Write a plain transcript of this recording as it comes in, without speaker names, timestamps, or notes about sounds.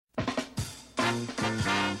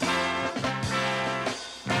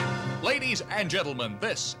Ladies and gentlemen,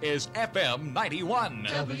 this is FM 91.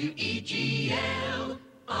 WEGL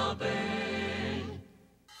Auburn.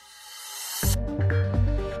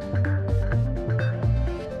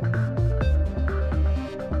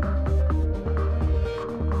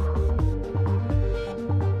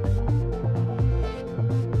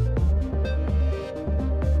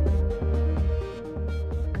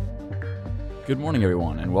 Good morning,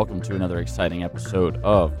 everyone, and welcome to another exciting episode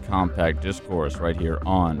of Compact Discourse right here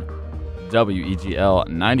on WEGL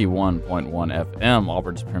 91.1 FM,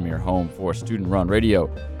 Auburn's premier home for student-run radio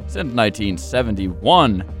since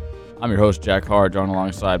 1971. I'm your host, Jack Hard, joined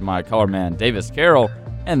alongside my color man, Davis Carroll,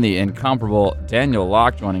 and the incomparable Daniel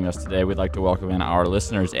Locke joining us today. We'd like to welcome in our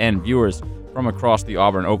listeners and viewers from across the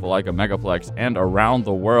Auburn Opelika Megaplex and around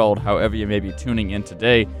the world, however you may be tuning in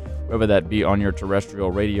today, whether that be on your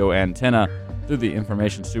terrestrial radio antenna, through the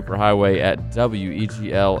information superhighway at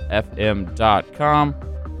weglfm.com,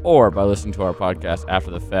 or by listening to our podcast after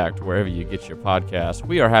the fact, wherever you get your podcasts.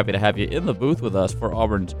 We are happy to have you in the booth with us for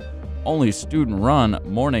Auburn's only student-run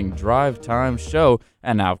morning drive time show.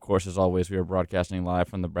 And now, of course, as always, we are broadcasting live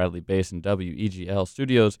from the Bradley Basin WEGL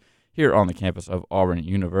studios here on the campus of Auburn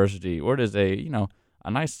University, where it is a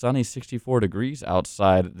nice sunny 64 degrees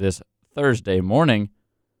outside this Thursday morning.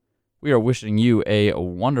 We are wishing you a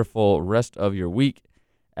wonderful rest of your week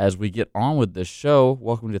as we get on with the show.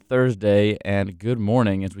 Welcome to Thursday, and good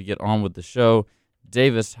morning as we get on with the show.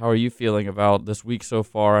 Davis, how are you feeling about this week so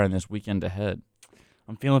far and this weekend ahead?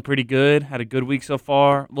 I'm feeling pretty good. Had a good week so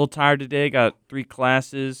far. A little tired today. Got 3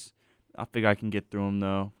 classes. I figure I can get through them,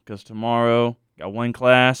 though, because tomorrow, got 1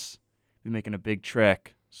 class. We're making a big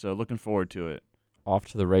trek, so looking forward to it. Off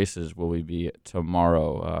to the races will we be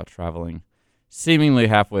tomorrow, traveling seemingly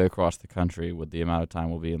halfway across the country with the amount of time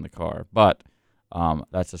we'll be in the car. But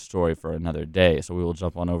that's a story for another day. So we will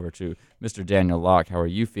jump on over to Mr. Daniel Locke. How are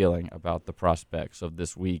you feeling about the prospects of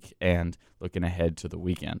this week and looking ahead to the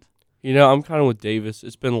weekend? I'm kind of with Davis.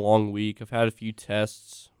 It's been a long week. I've had a few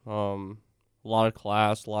tests, a lot of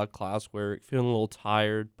classwork, feeling a little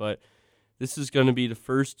tired. But this is going to be the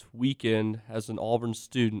first weekend as an Auburn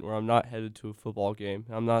student where I'm not headed to a football game.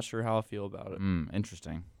 I'm not sure how I feel about it.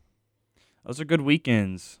 Interesting. Those are good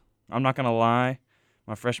weekends. I'm not going to lie.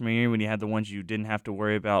 My freshman year, when you had the ones you didn't have to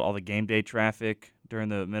worry about all the game day traffic during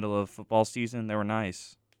the middle of football season, they were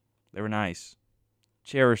nice.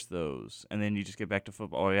 Cherish those. And then you just get back to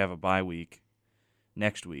football. Oh, you have a bye week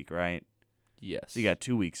next week, right? Yes. So you got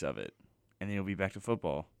 2 weeks of it, and then you'll be back to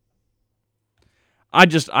football. I'm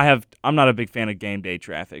not a big fan of game day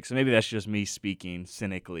traffic, so maybe that's just me speaking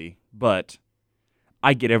cynically, but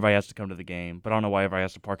I get everybody has to come to the game, but I don't know why everybody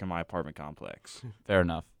has to park in my apartment complex. Fair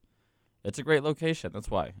enough. It's a great location.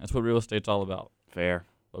 That's why. That's what real estate's all about. Fair.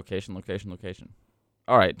 Location.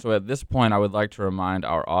 All right, so at this point, I would like to remind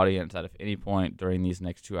our audience that if any point during these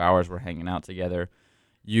next 2 hours we're hanging out together,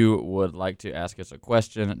 you would like to ask us a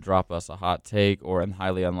question, drop us a hot take, or in the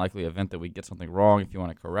highly unlikely event that we get something wrong, if you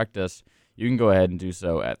want to correct us, you can go ahead and do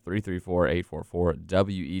so at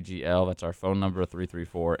 334-844-WEGL. That's our phone number,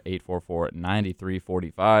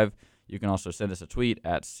 334-844-9345. You can also send us a tweet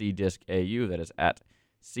at CDiscAU. That is at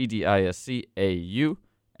CDISCAU.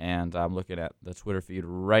 And I'm looking at the Twitter feed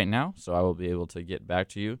right now, so I will be able to get back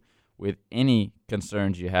to you with any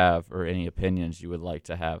concerns you have or any opinions you would like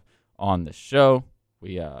to have on the show.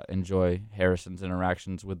 We enjoy Harrison's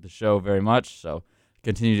interactions with the show very much, so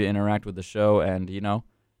continue to interact with the show. And,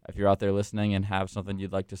 if you're out there listening and have something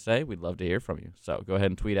you'd like to say, we'd love to hear from you. So go ahead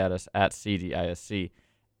and tweet at us at CDISCAU,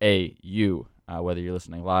 whether you're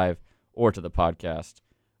listening live or to the podcast.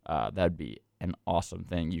 That'd be an awesome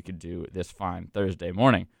thing you could do this fine Thursday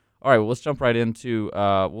morning. All right, well, let's jump right into,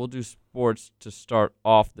 we'll do sports to start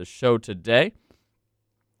off the show today.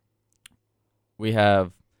 We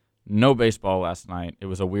have no baseball last night. It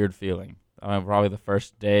was a weird feeling. Probably the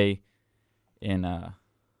first day in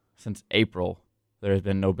since April there has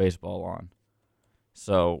been no baseball on.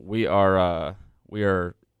 So we are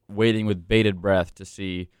waiting with bated breath to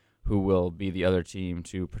see who will be the other team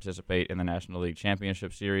to participate in the National League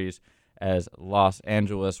Championship Series, as Los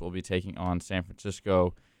Angeles will be taking on San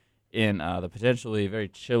Francisco in the potentially very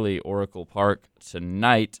chilly Oracle Park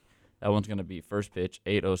tonight. That one's going to be first pitch,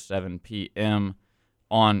 8:07 p.m.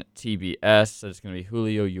 on TBS. So it's going to be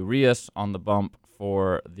Julio Urias on the bump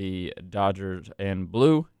for the Dodgers in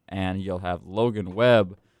blue, and you'll have Logan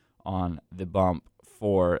Webb on the bump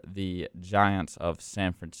for the Giants of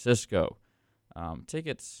San Francisco.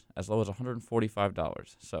 Tickets as low as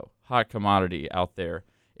 $145. So hot commodity out there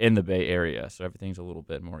in the Bay Area. So everything's a little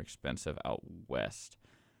bit more expensive out west.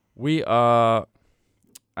 This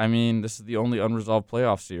is the only unresolved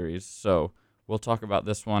playoff series. So we'll talk about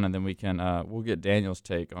this one, and then we'll get Daniel's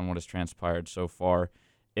take on what has transpired so far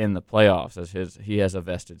in the playoffs, as he has a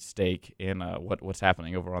vested stake in what's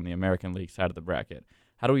happening over on the American League side of the bracket.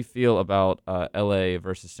 How do we feel about LA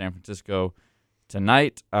versus San Francisco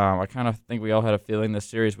tonight? I kind of think we all had a feeling this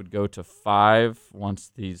series would go to 5 once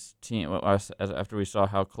these after we saw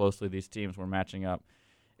how closely these teams were matching up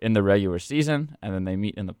in the regular season, and then they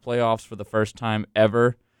meet in the playoffs for the first time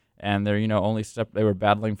ever, and they're they were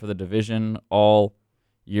battling for the division all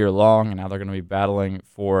year long, and now they're going to be battling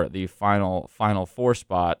for the final four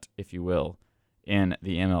spot, if you will, in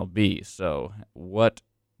the MLB. So what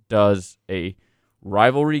does a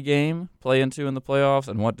rivalry game play into in the playoffs,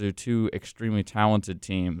 and what do two extremely talented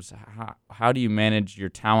teams, how do you manage your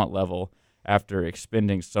talent level after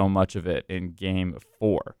expending so much of it in Game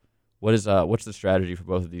 4? What's the strategy for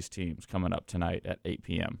both of these teams coming up tonight at 8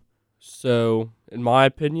 p.m.? So, in my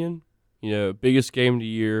opinion, biggest game of the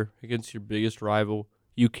year against your biggest rival,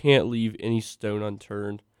 you can't leave any stone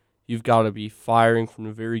unturned. You've got to be firing from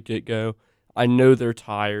the very get-go. I know they're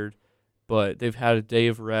tired, but they've had a day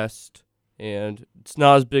of rest, and it's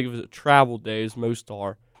not as big of a travel day as most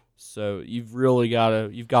are. So you've got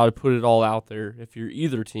to put it all out there if you're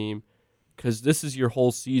either team, because this is your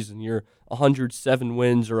whole season. You're 107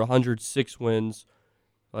 wins or 106 wins.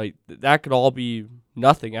 Like, that could all be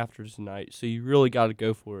nothing after tonight. So you really got to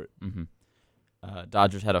go for it. Mm-hmm.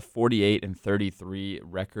 Dodgers had a 48-33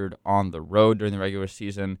 record on the road during the regular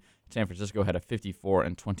season. San Francisco had a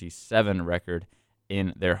 54-27 record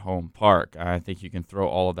in their home park. I think you can throw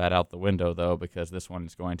all of that out the window, though, because this one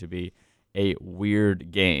is going to be a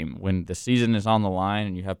weird game. When the season is on the line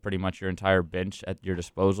and you have pretty much your entire bench at your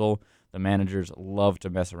disposal, the managers love to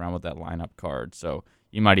mess around with that lineup card. So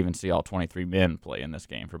you might even see all 23 men play in this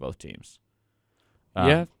game for both teams.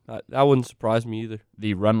 That wouldn't surprise me either.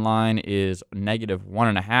 The run line is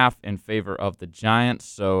 -1.5 in favor of the Giants,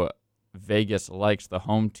 so Vegas likes the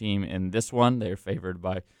home team in this one. They're favored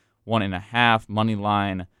by 1.5. Money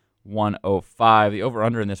line 105. The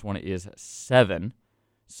over/under in this one is 7.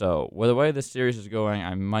 So with the way this series is going,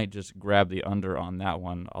 I might just grab the under on that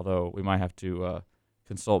one, although we might have to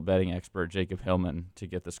consult betting expert Jacob Hillman to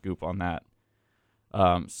get the scoop on that.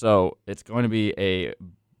 So it's going to be a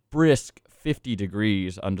brisk 50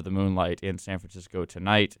 degrees under the moonlight in San Francisco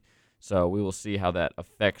tonight. So we will see how that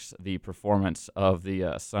affects the performance of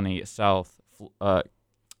the sunny South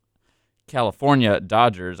California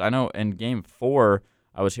Dodgers. I know in Game 4,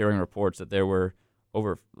 I was hearing reports that there were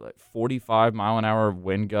over 45-mile-an-hour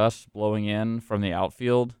wind gusts blowing in from the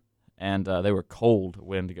outfield, and they were cold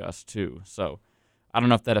wind gusts too. So I don't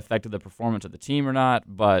know if that affected the performance of the team or not,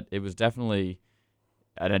 but it was definitely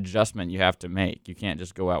an adjustment you have to make. You can't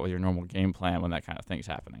just go out with your normal game plan when that kind of thing's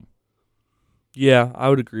happening. Yeah, I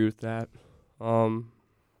would agree with that.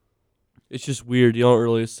 It's just weird. You don't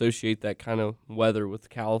really associate that kind of weather with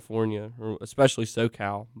California, or especially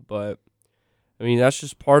SoCal. But, I mean, that's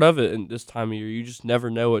just part of it in this time of year. You just never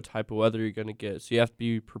know what type of weather you're going to get, so you have to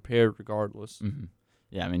be prepared regardless. Mm-hmm.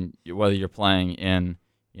 Yeah, I mean, whether you're playing in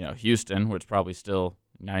Houston, where it's probably still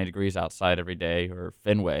 90 degrees outside every day, or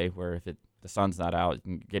Fenway, where if the sun's not out, you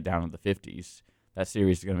can get down to the 50s. That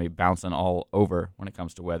series is going to be bouncing all over when it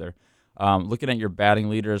comes to weather. Looking at your batting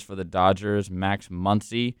leaders for the Dodgers, Max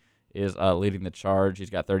Muncy is leading the charge. He's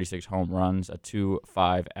got 36 home runs, a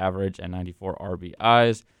 2.5 average, and 94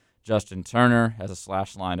 RBIs. Justin Turner has a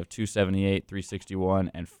slash line of 278, 361,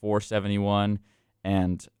 and 471.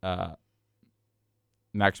 And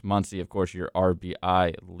Max Muncy, of course, your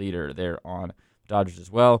RBI leader there on Dodgers as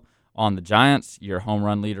well. On the Giants, your home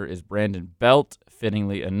run leader is Brandon Belt.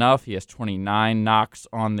 Fittingly enough, he has 29 knocks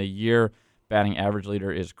on the year. Batting average leader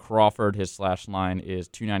is Crawford. His slash line is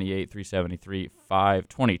 298, 373,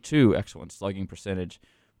 522. Excellent slugging percentage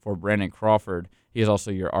for Brandon Crawford. He is also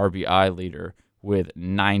your RBI leader with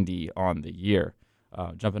 90 on the year.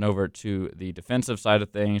 Jumping over to the defensive side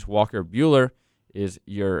of things, Walker Buehler is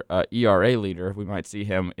your ERA leader. We might see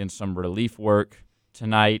him in some relief work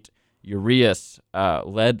tonight. Urias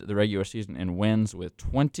led the regular season in wins with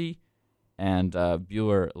 20, and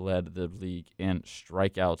Buehler led the league in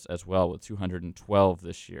strikeouts as well with 212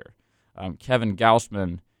 this year. Kevin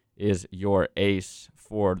Gausman is your ace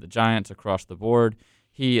for the Giants across the board.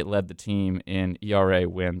 He led the team in ERA,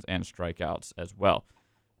 wins, and strikeouts as well.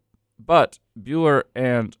 But Buehler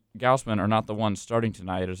and Gausman are not the ones starting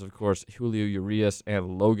tonight. There's, of course, Julio Urias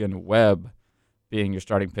and Logan Webb being your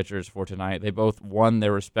starting pitchers for tonight. They both won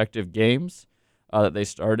their respective games that they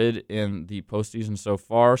started in the postseason so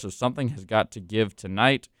far, so something has got to give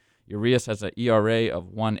tonight. Urias has an ERA of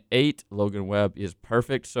 1.8. Logan Webb is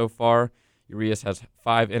perfect so far. Urias has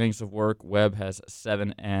 5 innings of work. Webb has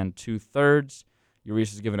 7 2/3.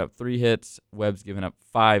 Urias has given up 3 hits. Webb's given up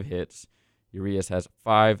 5 hits. Urias has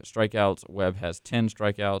 5 strikeouts. Webb has 10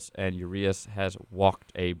 strikeouts. And Urias has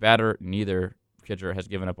walked a batter. Neither pitcher has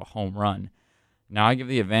given up a home run. Now, I give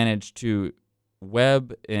the advantage to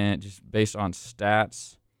Webb just based on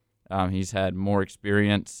stats. He's had more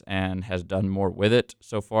experience and has done more with it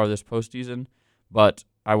so far this postseason. But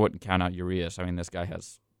I wouldn't count out Urias. I mean, this guy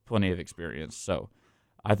has plenty of experience. So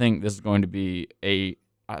I think this is going to be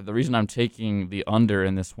the reason I'm taking the under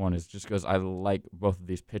in this one is just because I like both of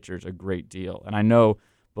these pitchers a great deal. And I know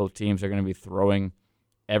both teams are going to be throwing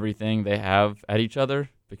everything they have at each other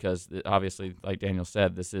because obviously, like Daniel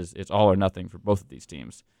said, it's all or nothing for both of these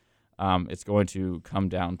teams. It's going to come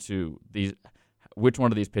down to which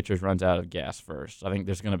one of these pitchers runs out of gas first. I think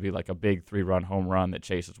there's going to be like a big 3-run home run that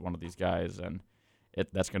chases one of these guys, and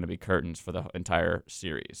that's going to be curtains for the entire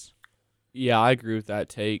series. Yeah, I agree with that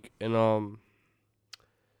take. And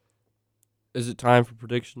is it time for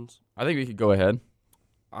predictions? I think we could go ahead.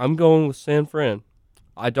 I'm going with San Fran.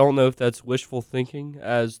 I don't know if that's wishful thinking,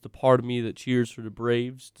 as the part of me that cheers for the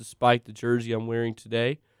Braves, despite the jersey I'm wearing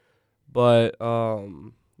today. But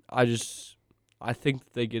I think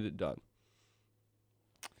that they get it done.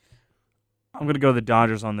 I'm going to go the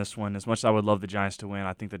Dodgers on this one. As much as I would love the Giants to win,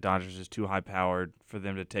 I think the Dodgers is too high-powered for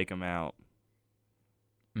them to take them out.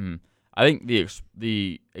 I think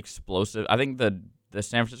the explosive. I think the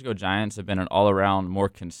San Francisco Giants have been an all-around more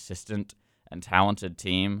consistent and talented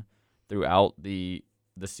team throughout the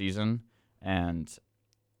season, and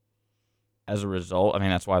as a result, I mean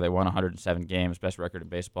that's why they won 107 games, best record in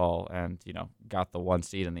baseball, and got the 1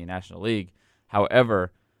 seed in the National League.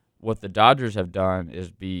 However, what the Dodgers have done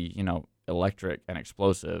is be electric and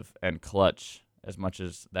explosive and clutch, as much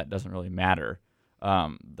as that doesn't really matter,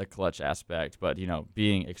 the clutch aspect. But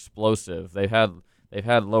being explosive, they've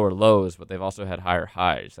had lower lows, but they've also had higher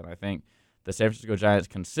highs. And I think the San Francisco Giants'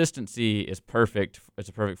 consistency is perfect. It's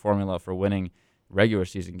a perfect formula for winning regular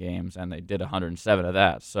season games, and they did 107 of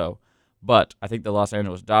that. So, but I think the Los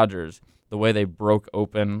Angeles Dodgers, the way they broke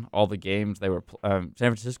open all the games, San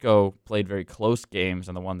Francisco played very close games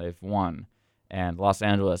in the one they've won. And Los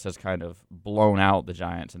Angeles has kind of blown out the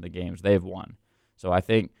Giants in the games they've won. So I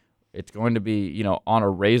think it's going to be, on a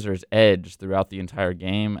razor's edge throughout the entire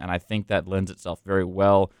game, and I think that lends itself very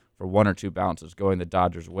well for 1 or 2 bounces going the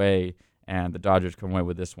Dodgers' way, and the Dodgers come away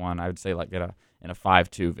with this one, I would say, like in a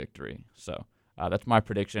 5-2 victory. So that's my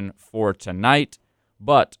prediction for tonight,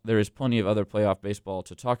 but there is plenty of other playoff baseball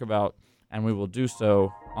to talk about, and we will do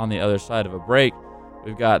so on the other side of a break.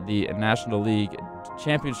 We've got the National League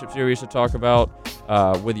Championship Series to talk about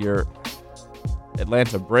with your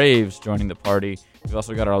Atlanta Braves joining the party. We've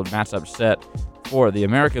also got our matchup set for the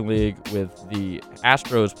American League with the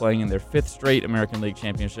Astros playing in their 5th straight American League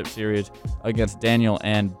Championship Series against Daniel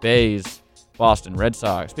and Bay's Boston Red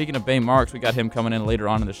Sox. Speaking of Bay Marks, we got him coming in later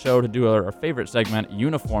on in the show to do our favorite segment,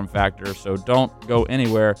 Uniform Factor, so don't go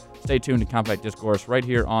anywhere. Stay tuned to Compact Discourse right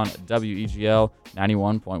here on WEGL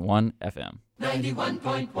 91.1 FM.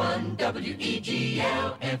 91.1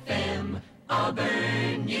 WEGL FM,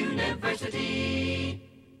 Auburn University.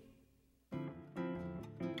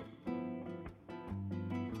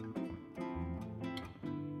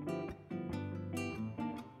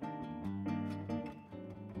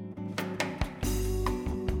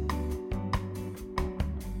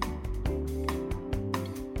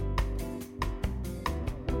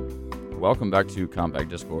 Welcome back to Compact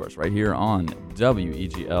Discourse right here on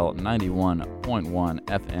WEGL 91.1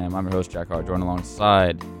 FM. I'm your host, Jack Hart, joined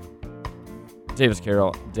alongside Davis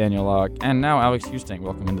Carroll, Daniel Locke, and now Alex Houston.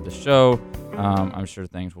 Welcome into the show. I'm sure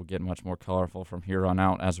things will get much more colorful from here on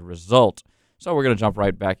out as a result. So we're going to jump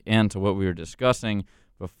right back into what we were discussing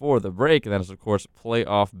before the break, and that is, of course,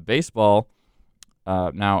 playoff baseball.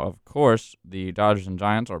 Now, of course, the Dodgers and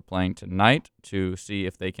Giants are playing tonight to see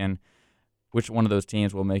if they can which one of those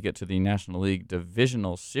teams will make it to the National League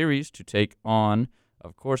Divisional Series to take on,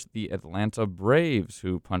 of course, the Atlanta Braves,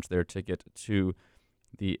 who punched their ticket to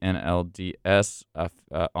the NLDS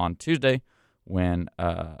on Tuesday when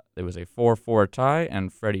it was a 4-4 tie,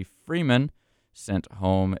 and Freddie Freeman sent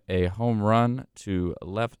home a home run to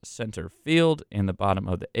left center field in the bottom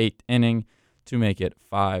of the 8th inning to make it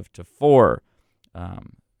 5-4.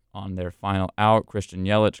 On their final out, Christian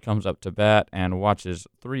Yelich comes up to bat and watches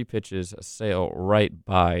 3 pitches sail right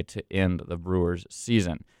by to end the Brewers'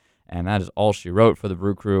 season. And that is all she wrote for the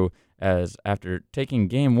Brew Crew, as after taking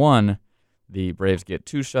Game 1, the Braves get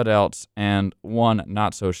 2 shutouts and 1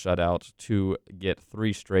 not-so-shutout to get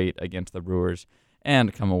 3 straight against the Brewers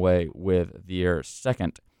and come away with their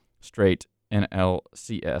 2nd straight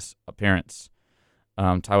NLCS appearance.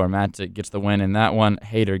 Tyler Matzik gets the win in that one.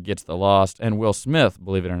 Hayter gets the loss. And Will Smith,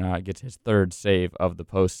 believe it or not, gets his third save of the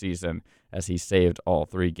postseason as he saved all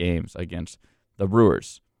 3 games against the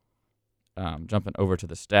Brewers. Jumping over to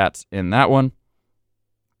the stats in that one.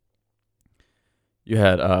 You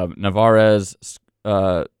had Navarez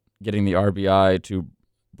getting the RBI to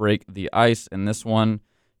break the ice in this one.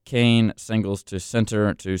 Kane singles to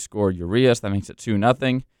center to score Urias. That makes it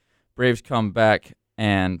 2-0. Braves come back,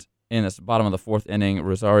 and in the bottom of the 4th inning,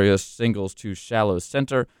 Rosario singles to shallow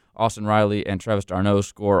center. Austin Riley and Travis d'Arnaud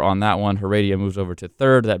score on that one. Heredia moves over to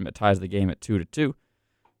third. That ties the game at 2-2.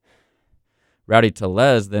 Rowdy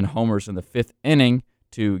Tellez then homers in the 5th inning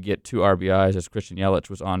to get 2 RBIs as Christian Yelich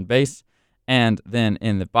was on base. And then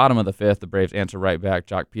in the bottom of the 5th, the Braves answer right back.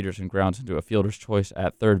 Jock Peterson grounds into a fielder's choice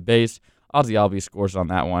at third base. Ozzie Albies scores on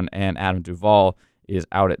that one, and Adam Duvall is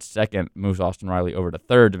out at second, moves Austin Riley over to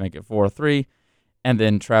third to make it 4-3. And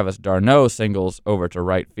then Travis d'Arnaud singles over to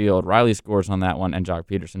right field. Riley scores on that one, and Jock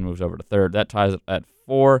Peterson moves over to third. That ties it at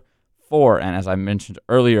 4-4. And as I mentioned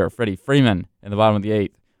earlier, Freddie Freeman in the bottom of the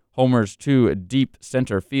 8th homers to deep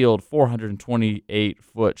center field,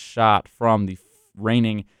 428-foot shot from the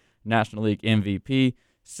reigning National League MVP,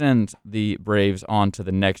 sends the Braves on to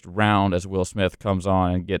the next round as Will Smith comes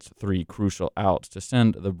on and gets 3 crucial outs to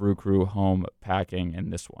send the Brew Crew home packing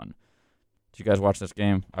in this one. Did you guys watch this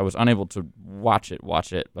game? I was unable to watch it,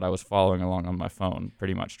 but I was following along on my phone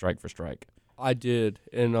pretty much strike for strike. I did,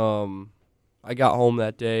 and I got home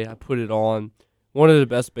that day. I put it on. One of the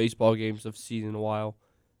best baseball games I've seen in a while.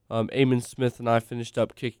 Eamon Smith and I finished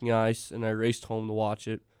up kicking ice, and I raced home to watch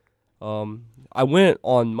it. I went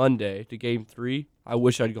on Monday to Game 3. I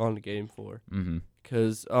wish I'd gone to Game 4.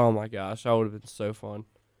 Because, oh my gosh, that would have been so fun.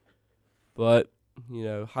 But,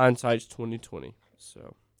 hindsight's 20/20.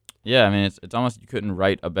 So, yeah, I mean, it's almost you couldn't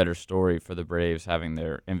write a better story for the Braves having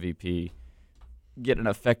their MVP get an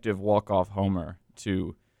effective walk-off homer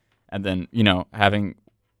and then, having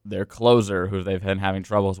their closer, who they've been having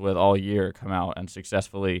troubles with all year, come out and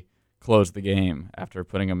successfully close the game after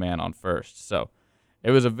putting a man on first. So it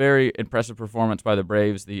was a very impressive performance by the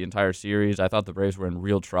Braves the entire series. I thought the Braves were in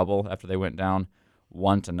real trouble after they went down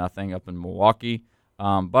 1-0 up in Milwaukee.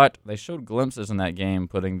 But they showed glimpses in that game,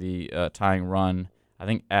 putting the tying run, I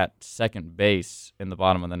think, at second base in the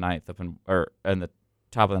bottom of the ninth in the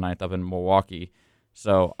top of the ninth up in Milwaukee.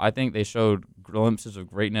 So I think they showed glimpses of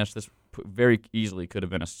greatness. This very easily could have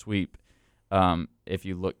been a sweep if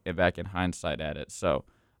you look back in hindsight at it. So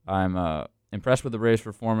I'm impressed with the Braves'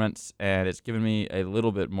 performance, and it's given me a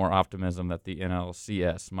little bit more optimism that the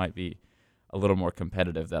NLCS might be a little more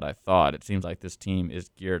competitive than I thought. It seems like this team is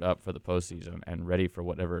geared up for the postseason and ready for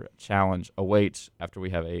whatever challenge awaits after we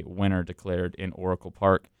have a winner declared in Oracle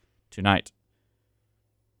Park tonight.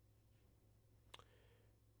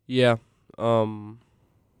 Yeah,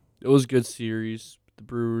 it was a good series. The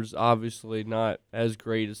Brewers obviously not as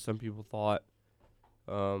great as some people thought.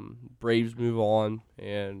 Braves move on,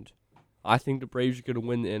 and I think the Braves are going to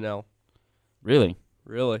win the NL. Really?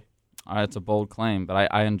 Really. It's a bold claim, but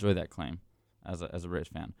I enjoy that claim as a Braves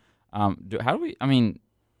fan.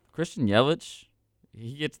 Christian Yelich,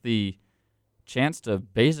 he gets the chance to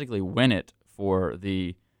basically win it for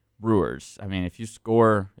the Brewers. I mean, if you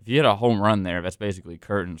hit a home run there, that's basically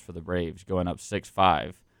curtains for the Braves going up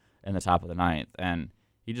 6-5 in the top of the ninth, and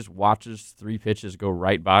he just watches 3 pitches go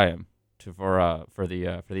right by him for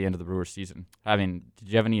the end of the Brewers season. I mean, did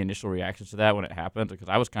you have any initial reactions to that when it happened? Because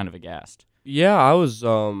I was kind of aghast. Yeah, I was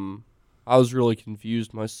really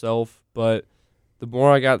confused myself, but the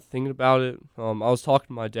more I got thinking about it, I was talking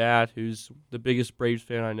to my dad, who's the biggest Braves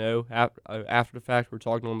fan I know. After the fact, we're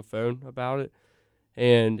talking on the phone about it,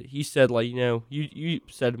 and he said, you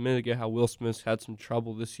said a minute ago how Will Smith's had some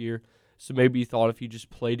trouble this year, so maybe you thought if he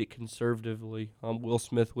just played it conservatively, Will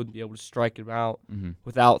Smith wouldn't be able to strike him out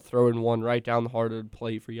without throwing one right down the heart of the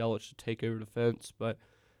plate for Yelich to take over the fence, but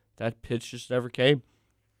that pitch just never came.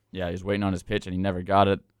 Yeah, he was waiting on his pitch, and he never got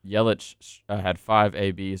it. Yelich had 5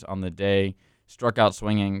 ABs on the day, struck out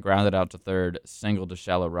swinging, grounded out to third, singled to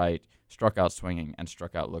shallow right, struck out swinging, and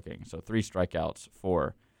struck out looking. So 3 strikeouts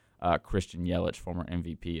for Christian Yelich, former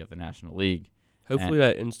MVP of the National League. Hopefully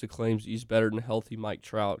that insta-claims he's better than healthy Mike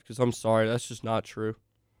Trout, because I'm sorry, that's just not true.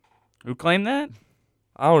 Who claimed that?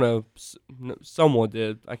 I don't know. Someone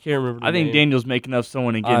did. I can't remember the name. name. Daniel's making up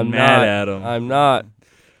someone and getting mad at him. I'm not.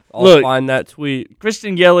 I'll find that tweet.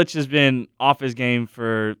 Christian Yelich has been off his game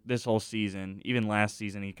for this whole season. Even last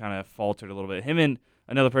season, he kind of faltered a little bit. Him and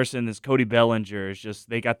another person, this Cody Bellinger, is just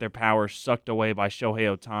they got their power sucked away by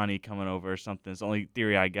Shohei Ohtani coming over or something. It's the only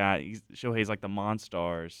theory I got. Shohei's like the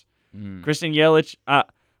Monstars. Christian Yelich,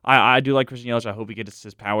 I do like Christian Yelich. I hope he gets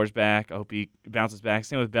his powers back. I hope he bounces back.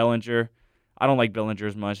 Same with Bellinger. I don't like Bellinger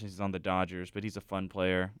as much as he's on the Dodgers, but he's a fun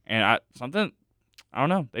player. And I don't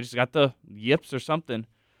know. They just got the yips or something.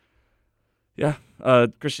 Yeah,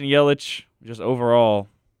 Christian Yelich just overall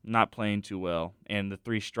not playing too well, and the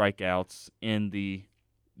 3 strikeouts in the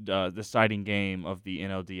deciding game of the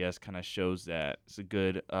NLDS kind of shows that. It's a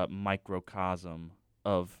good microcosm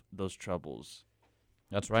of those troubles.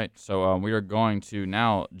 That's right. So we are going to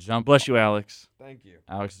now jump. Bless you, Alex. Thank you.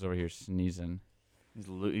 Alex is over here sneezing.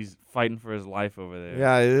 He's fighting for his life over there.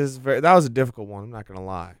 Yeah, it is that was a difficult one. I'm not gonna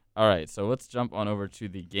lie. All right, so let's jump on over to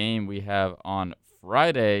the game we have on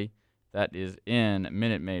Friday. That is in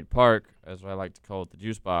Minute Maid Park, as I like to call it, the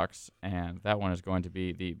Juice Box, and that one is going to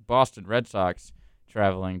be the Boston Red Sox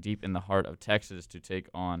traveling deep in the heart of Texas to take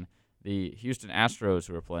on the Houston Astros,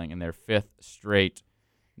 who are playing in their 5th straight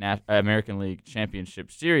American League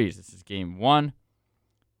Championship Series. This is Game 1,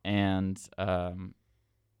 and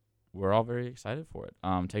we're all very excited for it.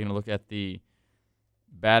 Taking a look at the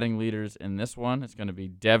batting leaders in this one, it's going to be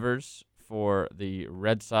Devers for the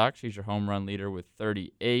Red Sox. He's your home run leader with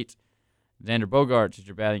 38. Xander Bogaerts is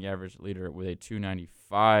your batting average leader with a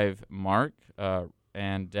 295 mark,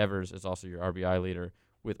 and Devers is also your RBI leader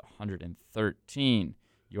with 113.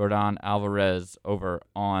 Yordan Alvarez over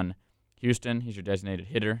on Houston. He's your designated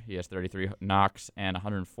hitter. He has 33 knocks and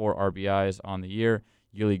 104 RBIs on the year.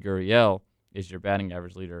 Yuli Gurriel is your batting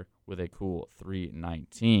average leader with a cool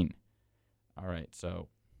 319. All right, so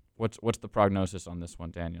what's the prognosis on this one,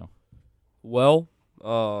 Daniel? Well,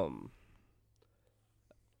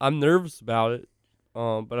 I'm nervous about it,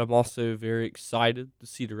 but I'm also very excited to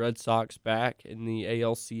see the Red Sox back in the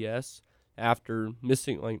ALCS after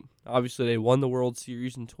missing, obviously they won the World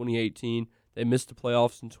Series in 2018. They missed the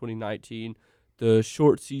playoffs in 2019. The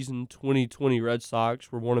short season 2020 Red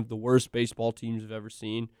Sox were one of the worst baseball teams I've ever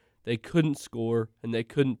seen. They couldn't score, and they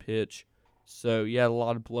couldn't pitch. So, you had a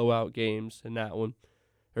lot of blowout games in that one,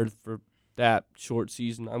 or for that short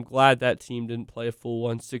season. I'm glad that team didn't play a full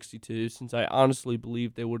 162, since I honestly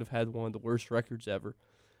believe they would have had one of the worst records ever.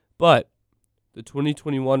 But the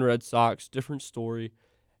 2021 Red Sox, different story,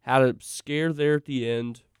 had a scare there at the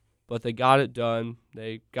end, but they got it done.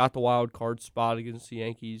 They got the wild card spot against the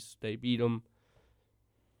Yankees. They beat them.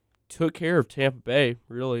 Took care of Tampa Bay,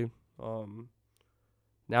 really.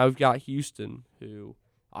 Now we've got Houston, who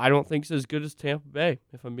I don't think is as good as Tampa Bay,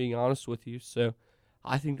 if I'm being honest with you. So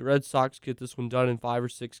I think the Red Sox get this one done in 5 or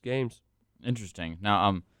 6 games. Interesting.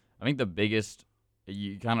 Now, I think the biggest,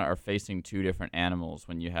 you kind of are facing 2 different animals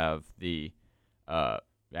when you have the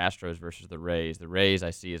Astros versus the Rays. The Rays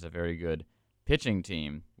I see as a very good pitching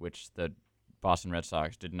team, which the Boston Red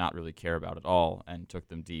Sox did not really care about at all and took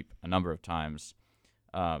them deep a number of times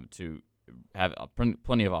to have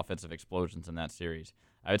plenty of offensive explosions in that series.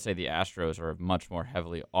 I would say the Astros are a much more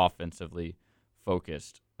heavily offensively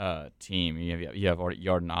focused team. You have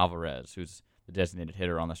Yordan Alvarez, who's the designated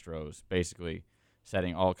hitter on the Astros, basically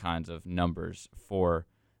setting all kinds of numbers for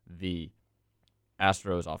the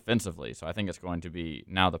Astros offensively. So I think it's going to be,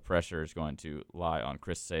 now the pressure is going to lie on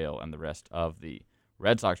Chris Sale and the rest of the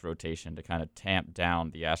Red Sox rotation to kind of tamp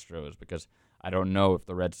down the Astros, because I don't know if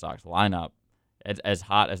the Red Sox lineup, as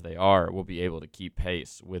hot as they are, will be able to keep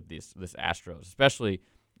pace with this Astros, especially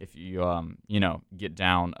if you get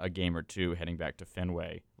down a game or 2 heading back to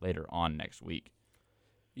Fenway later on next week.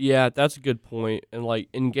 Yeah, that's a good point. And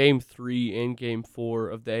in Game 3 and Game 4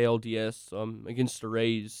 of the ALDS against the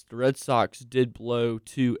Rays, the Red Sox did blow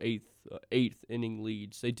 2 eighth inning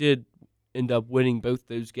leads. They did end up winning both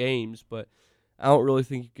those games, but I don't really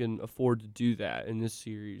think you can afford to do that in this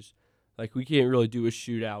series. We can't really do a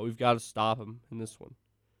shootout. We've got to stop them in this one.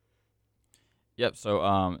 Yep.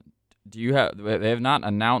 So, they have not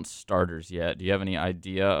announced starters yet. Do you have any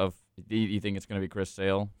idea of? Do you think it's going to be Chris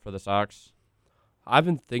Sale for the Sox? I've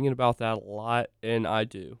been thinking about that a lot, and I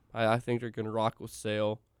do. I think they're going to rock with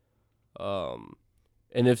Sale. And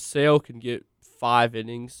if Sale can get 5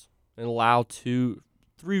 innings and allow 3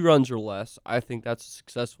 runs or less, I think that's a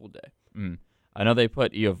successful day. I know they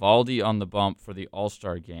put Eovaldi on the bump for the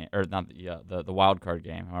All-Star game, or not the wild card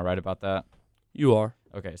game. Am I right about that? You are.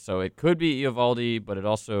 Okay, so it could be Eovaldi, but it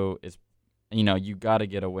also is, you got to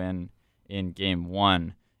get a win in Game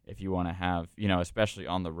 1 if you want to have, especially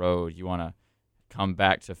on the road, you want to come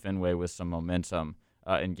back to Fenway with some momentum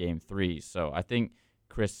in Game 3. So I think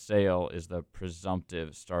Chris Sale is the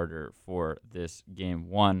presumptive starter for this Game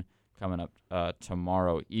 1 coming up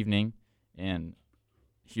tomorrow evening in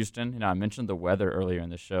Houston. I mentioned the weather earlier in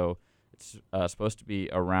the show. It's supposed to be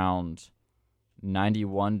around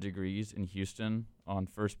 91 degrees in Houston on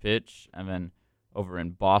first pitch, and then over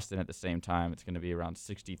in Boston at the same time, it's going to be around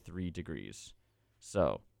 63 degrees.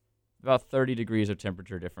 So about 30 degrees of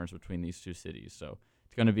temperature difference between these two cities. So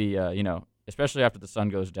it's going to be, especially after the sun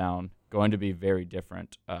goes down, going to be very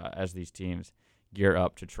different as these teams gear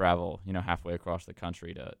up to travel, halfway across the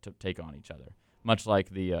country to take on each other. Much like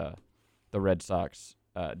the Red Sox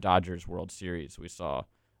Dodgers World Series we saw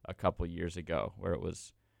a couple years ago, where it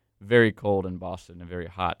was very cold in Boston and very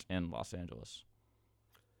hot in Los Angeles.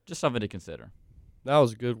 Just something to consider. That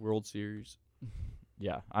was a good World Series.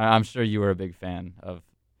 Yeah, I'm sure you were a big fan of.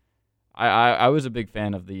 I was a big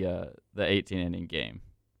fan of the 18-inning game,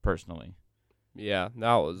 personally. Yeah,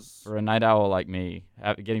 that was... For a night owl like me,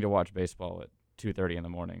 getting to watch baseball at 2:30 in the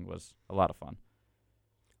morning was a lot of fun.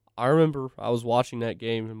 I remember I was watching that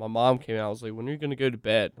game, and my mom came out. I was like, when are you going to go to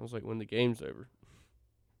bed? I was like, when the game's over.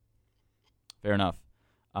 Fair enough.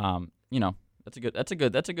 That's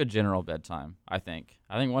a good general bedtime, I think.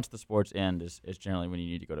 I think once the sports end is generally when you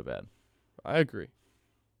need to go to bed. I agree.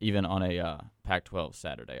 Even on a Pac-12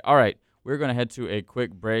 Saturday. All right, we're going to head to a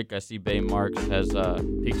quick break. I see Bay Marks has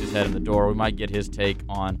peeked his head in the door. We might get his take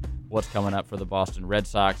on what's coming up for the Boston Red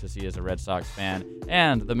Sox, as he is a Red Sox fan.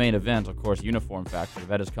 And the main event, of course, uniform factor.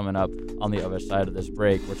 That is coming up on the other side of this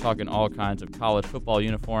break. We're talking all kinds of college football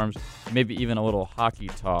uniforms, maybe even a little hockey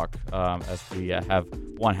talk as we have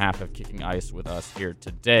one half of Kicking Ice with us here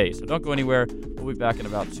today. So don't go anywhere. We'll be back in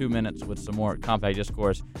about 2 minutes with some more Compact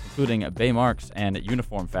Discourse, including Bay Marks and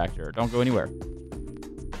uniform factor. Don't go anywhere.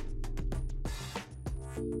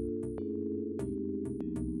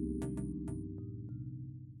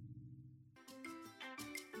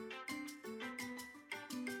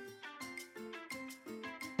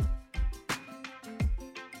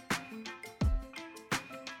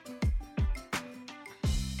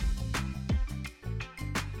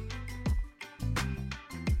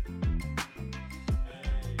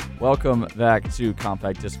 Welcome back to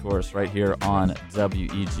Compact Discourse right here on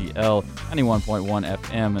WEGL 91.1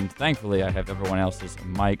 FM, and thankfully I have everyone else's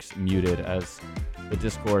mics muted as the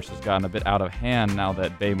discourse has gotten a bit out of hand now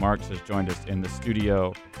that Bay Marks has joined us in the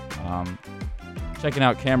studio. Checking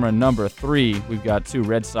out camera number 3, we've got 2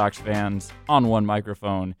 Red Sox fans on one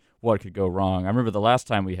microphone. What could go wrong? I remember the last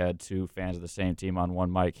time we had 2 fans of the same team on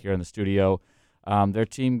one mic here in the studio. Their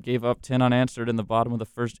team gave up 10 unanswered in the bottom of the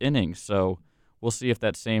first inning, so we'll see if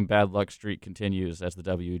that same bad luck streak continues, as the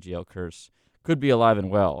WEGL curse could be alive and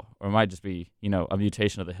well, or it might just be, a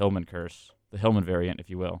mutation of the Hillman curse, the Hillman variant, if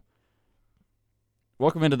you will.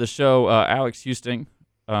 Welcome into the show, Alex Houston,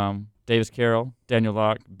 Davis Carroll, Daniel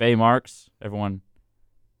Locke, Bay Marks. Everyone,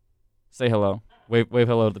 say hello. Wave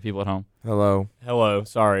hello to the people at home. Hello. Hello.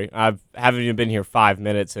 Sorry, I haven't even been here 5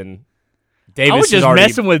 minutes, and Davis I was is just already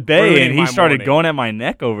messing with Bay, ruining and he my started morning. going at my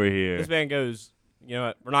neck over here. This man goes, you know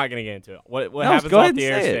what? We're not going to get into it. What No, happens go off ahead the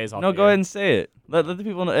and air say stays it. off No, the go air. ahead and say it. Let the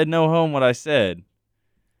people know home what I said.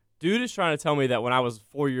 Dude is trying to tell me that when I was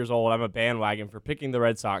 4 years old, I'm a bandwagon for picking the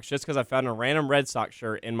Red Sox just because I found a random Red Sox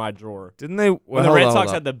shirt in my drawer. Didn't they? When the Red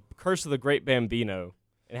Sox had the curse of the Great Bambino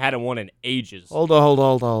and hadn't won in ages. Hold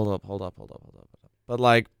up. But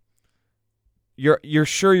like, you're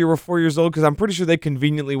sure you were 4 years old? Because I'm pretty sure they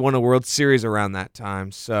conveniently won a World Series around that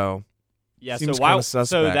time. So Yeah, seems so why? kinda So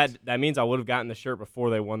suspect. that means I would have gotten the shirt before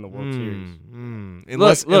they won the World Series.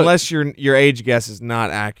 Unless your age guess is not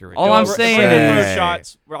accurate. All I'm For- saying for is- those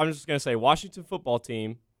shots. I'm just gonna say Washington football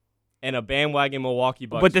team and a bandwagon Milwaukee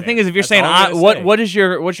Bucks. But the thing fan. is, if you're That's saying all I'm gonna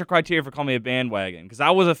say. what's your criteria for calling me a bandwagon? Because I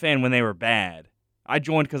was a fan when they were bad. I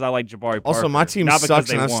joined because I like Jabari Parker. Also, my team not because sucks,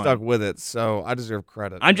 they and I've won. stuck with it, so I deserve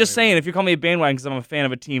credit. I'm just Anyway. saying, if you're calling me a bandwagon because I'm a fan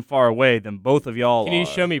of a team far away, then both of y'all Can you are.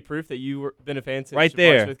 show me proof that you were been a fan since Right Jabari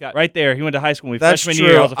there, Smith got? right there. He went to high school when we That's freshman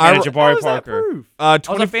true. year. I was a fan of How Jabari is that Parker. proof? I was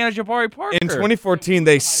 20 a fan of Jabari Parker. in 2014,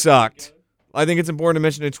 they sucked. I think it's important to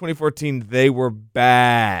mention in 2014, they were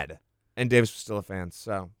bad. And Davis was still a fan,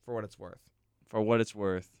 so for what it's worth. For what it's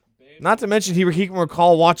worth. Not to mention, he can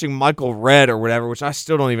recall watching Michael Redd or whatever, which I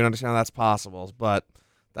still don't even understand how that's possible, but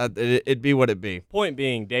it'd be what it be. Point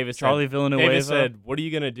being, Davis Charlie said, Villanueva. Davis said, "What are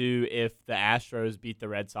you gonna do if the Astros beat the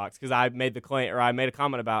Red Sox?" Because I made the claim, or I made a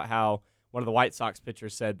comment about how one of the White Sox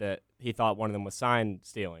pitchers said that he thought one of them was sign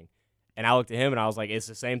stealing. And I looked at him and I was like, "It's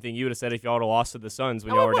the same thing you would have said if y'all would have lost to the Suns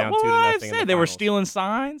when y'all were down 2-0 in the They were finals." stealing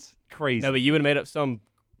signs. Crazy. No, but you would have made up some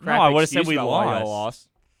No, crap I would've said excuse we about why y'all lost. lost.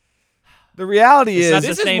 The reality It's is, not This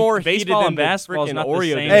the is same. more heated Baseball than and the basketball is frickin' not Oreo the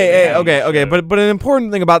same. debate. hey, Yeah, okay, sure. but an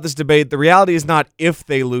important thing about this debate, the reality is not if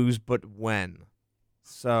they lose, but when.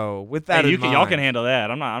 So with that, Hey, in mind, y'all can handle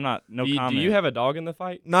that. I'm not. No do comment. you have a dog in the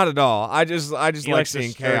fight? Not at all. I just like likes to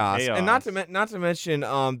seeing stir chaos. And not chaos. to mention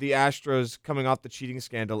the Astros coming off the cheating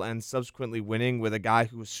scandal and subsequently winning with a guy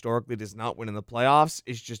who historically does not win in the playoffs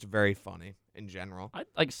is just very funny in general.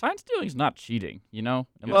 Like sign stealing is not cheating, you know.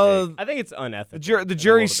 Well, I think it's unethical. the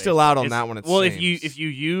jury's still out on that one. It Well, seems. if you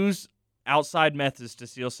use outside methods to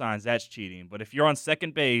steal signs, that's cheating. But if you're on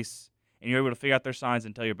second base and you're able to figure out their signs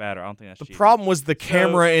and tell your batter, I don't think that's the cheating. problem was the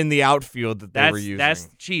camera in the outfield that they were using. That's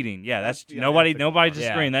cheating. Yeah, that's the nobody unethical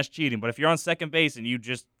disagreeing. That's cheating. But if you're on second base and you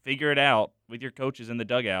just figure it out with your coaches in the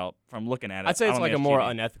dugout from looking at it, I'd say I it's don't like a think more that's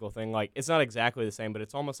cheating. unethical thing. Like it's not exactly the same, but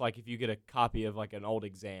it's almost like if you get a copy of like an old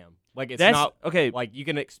exam. Like it's That's not okay. like you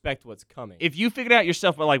can expect what's coming. If you figured it out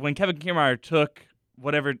yourself, but like when Kevin Kiermaier took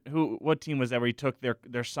what team was that where he took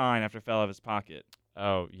their sign after it fell out of his pocket?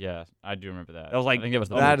 Oh yeah, I do remember that. That was like I think it was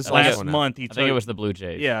the that Blue- is I think it last was- month. He I took. think it was the Blue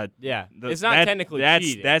Jays. Yeah, yeah, the- it's not that- technically that's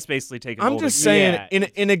cheating. that's basically taking. I'm old just exam. saying, Yeah.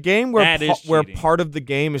 in a game where That is where cheating. part of the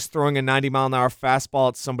game is throwing a 90-mile-an-hour fastball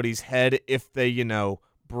at somebody's head, if they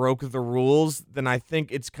broke the rules, then I think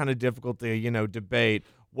it's kind of difficult to debate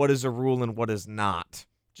what is a rule and what is not.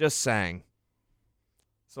 Just saying.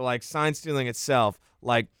 So like sign stealing itself,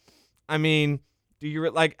 like, I mean, do you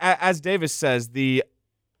as Davis says, the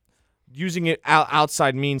using it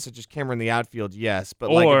outside means such as camera in the outfield, yes,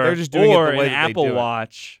 but like if they're just doing it the way an that Apple they do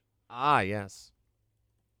Watch. yes.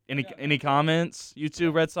 Any comments, you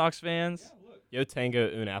two Red Sox fans? Yo Tango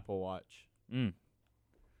un Apple Watch.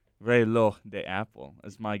 Reloj de Apple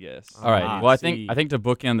is my guess. All right. Well, I see. think to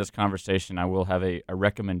bookend this conversation, I will have a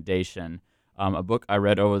recommendation. A book I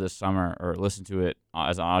read over the summer, or listened to it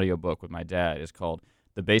as an audiobook with my dad, is called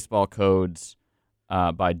The Baseball Codes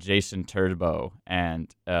by Jason Turbo.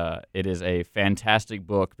 And it is a fantastic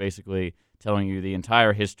book, basically telling you the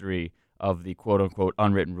entire history of the quote-unquote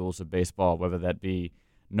unwritten rules of baseball, whether that be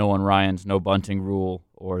no one Ryan's no bunting rule,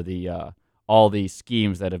 or the all the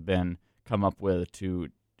schemes that have been come up with to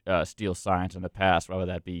steal signs in the past, whether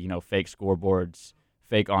that be fake scoreboards,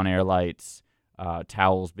 fake on-air lights,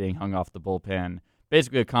 towels being hung off the bullpen.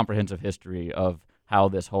 Basically, a comprehensive history of how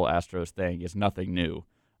this whole Astros thing is nothing new.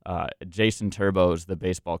 Jason Turbo's The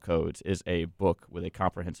Baseball Codes is a book with a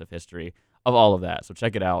comprehensive history of all of that. So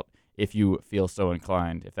check it out if you feel so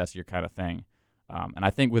inclined, if that's your kind of thing. And I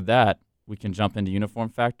think with that, we can jump into uniform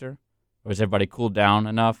factor. Or is everybody cooled down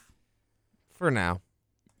enough? For now.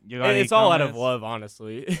 You got any It's all out of comments? love,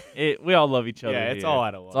 honestly. We all love each other. yeah, it's here. all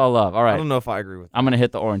out of love. It's all love. All I right. don't know if I agree with that. I'm going to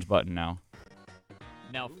hit the orange button now.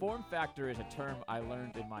 Now, form factor is a term I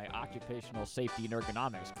learned in my occupational safety and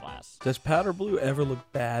ergonomics class. Does powder blue ever look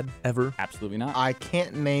bad? Ever? Absolutely not. I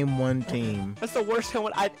can't name one team. That's the worst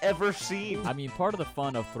helmet I've ever seen. I mean, part of the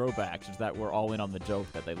fun of throwbacks is that we're all in on the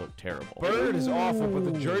joke that they look terrible. Bird is awful, but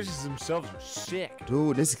the jerseys themselves are sick.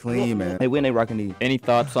 Dude, this is clean, man. Hey, when they rocking these? Any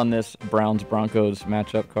thoughts on this Browns-Broncos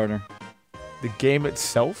matchup, Carter? The game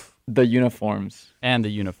itself? The uniforms. And the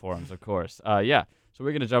uniforms, of course. Yeah, so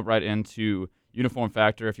we're going to jump right into uniform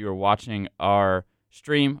factor. If you were watching our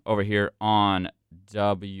stream over here on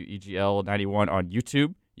WEGL 91 on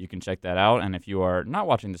YouTube, you can check that out. And if you are not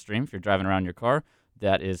watching the stream, if you're driving around your car,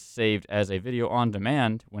 that is saved as a video on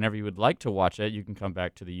demand. Whenever you would like to watch it, you can come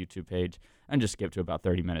back to the YouTube page and just skip to about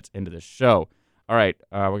 30 minutes into the show. All right,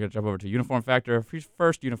 we're going to jump over to uniform factor.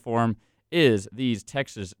 First uniform is these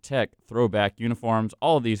Texas Tech throwback uniforms.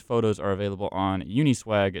 All of these photos are available on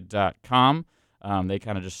uniswag.com. They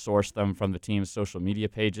kind of just source them from the team's social media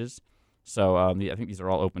pages. So I think these are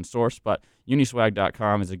all open source, but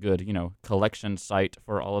uniswag.com is a good, collection site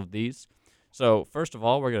for all of these. So first of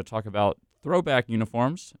all, we're going to talk about throwback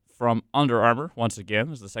uniforms from Under Armour. Once again,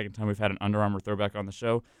 this is the second time we've had an Under Armour throwback on the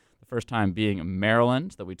show. The first time being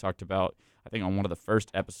Maryland that we talked about, I think, on one of the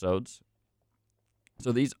first episodes.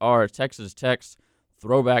 So these are Texas Tech's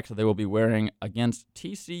throwbacks that they will be wearing against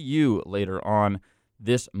TCU later on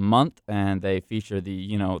this month, and they feature the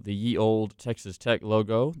ye old Texas Tech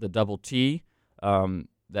logo, the double T.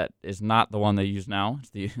 That is not the one they use now. It's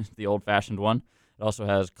the old-fashioned one. It also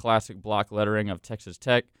has classic block lettering of Texas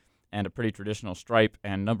Tech and a pretty traditional stripe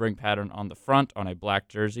and numbering pattern on the front on a black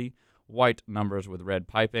jersey, white numbers with red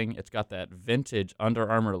piping. It's got that vintage Under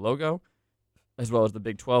Armour logo, as well as the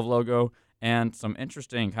Big 12 logo, and some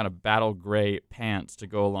interesting kind of battle gray pants to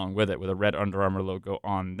go along with it, with a red Under Armour logo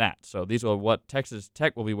on that. So these are what Texas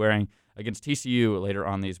Tech will be wearing against TCU later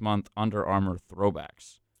on these month, Under Armour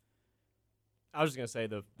throwbacks. I was just gonna say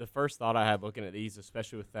the first thought I had looking at these,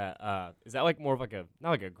 especially with that, is that like more of like not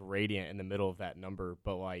like a gradient in the middle of that number,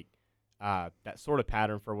 but like that sort of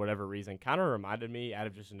pattern for whatever reason kind of reminded me out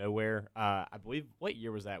of just nowhere. I believe, what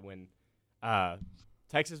year was that when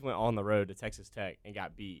Texas went on the road to Texas Tech and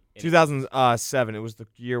got beat. 2007. It was the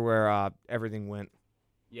year where everything went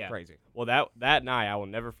crazy. Well, that night I will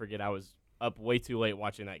never forget. I was up way too late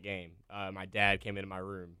watching that game. My dad came into my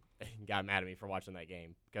room and got mad at me for watching that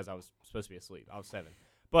game because I was supposed to be asleep. I was 7.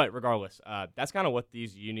 But regardless, that's kind of what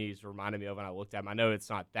these unis reminded me of when I looked at them. I know it's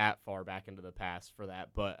not that far back into the past for that,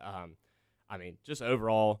 but I mean, just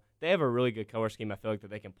overall, they have a really good color scheme. I feel like that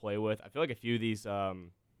they can play with. I feel like a few of these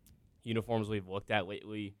uniforms we've looked at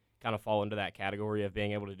lately kind of fall into that category of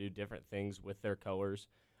being able to do different things with their colors.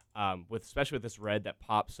 With especially with this red that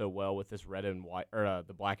pops so well with this red and white, or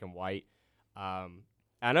the black and white.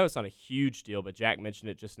 I know it's not a huge deal, but Jack mentioned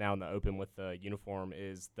it just now in the open with the uniform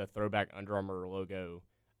is the throwback Under Armour logo.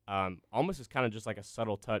 Almost is kind of just like a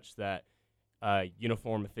subtle touch that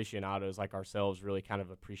uniform aficionados like ourselves really kind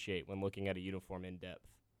of appreciate when looking at a uniform in depth.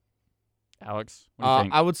 Alex, what do you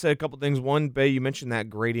think? I would say a couple things. One, Bay, you mentioned that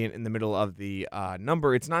gradient in the middle of the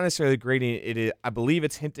number. It's not necessarily a gradient. It is, I believe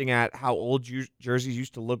it's hinting at how old jerseys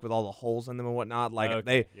used to look with all the holes in them and whatnot.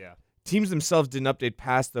 Like teams themselves didn't update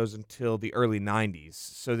past those until the early 90s.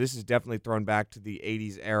 So this is definitely thrown back to the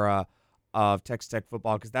 80s era of Texas Tech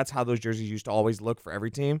football because that's how those jerseys used to always look for every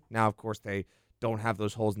team. Now, of course, they don't have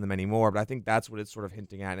those holes in them anymore, but I think that's what it's sort of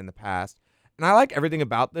hinting at in the past. And I like everything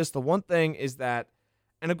about this. The one thing is that,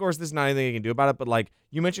 and of course, there's not anything you can do about it, but like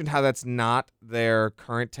you mentioned how that's not their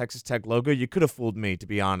current Texas Tech logo. You could have fooled me, to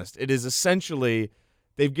be honest. It is essentially,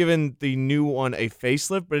 they've given the new one a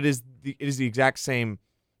facelift, but it is the exact same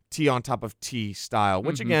T on top of T style,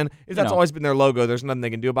 which again, that's always been their logo. There's nothing they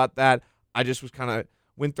can do about that. I just was kind of,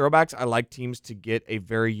 when throwbacks, I like teams to get a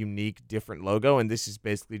very unique, different logo, and this is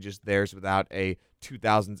basically just theirs without a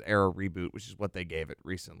 2000s era reboot, which is what they gave it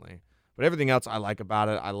recently. But everything else I like about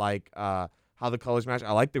it. I like how the colors match.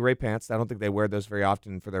 I like the gray pants. I don't think they wear those very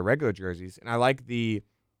often for their regular jerseys. And I like the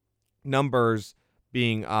numbers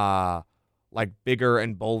being like bigger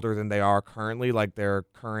and bolder than they are currently. Like their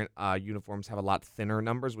current uniforms have a lot thinner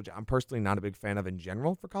numbers, which I'm personally not a big fan of in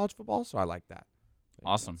general for college football. So I like that.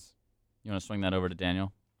 Awesome. You want to swing that over to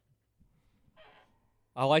Daniel?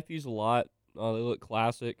 I like these a lot. They look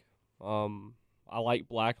classic. I like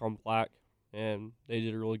black on black, and they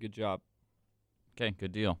did a really good job. Okay,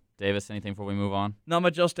 good deal. Davis, anything before we move on? Not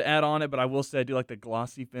much else to add on it, but I will say I do like the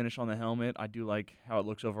glossy finish on the helmet. I do like how it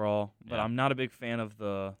looks overall, but I'm not a big fan of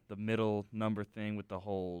the middle number thing with the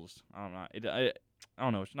holes. I don't know. I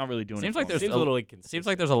don't know. It's not really doing Seems it. Like there's Seems a little inconsistent. Seems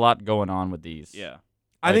like there's a lot going on with these. Yeah.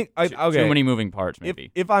 I think too many moving parts,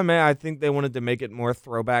 maybe. If I may, I think they wanted to make it more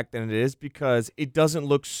throwback than it is because it doesn't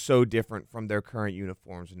look so different from their current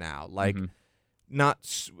uniforms now. Like,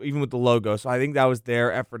 not even with the logo. So I think that was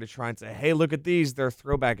their effort to try and say, hey, look at these. They're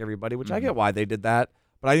throwback, everybody, which I get why they did that.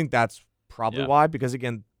 But I think that's probably why because,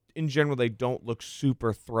 again, in general, they don't look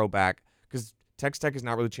super throwback because Texas Tech has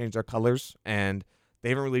not really changed their colors and they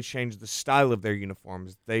haven't really changed the style of their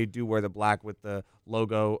uniforms. They do wear the black with the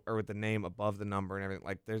logo or with the name above the number and everything.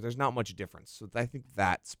 Like there's not much difference. So I think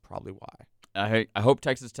that's probably why. I hope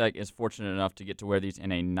Texas Tech is fortunate enough to get to wear these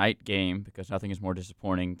in a night game because nothing is more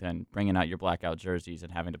disappointing than bringing out your blackout jerseys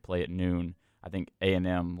and having to play at noon. I think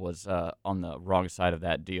A&M was on the wrong side of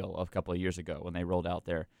that deal a couple of years ago when they rolled out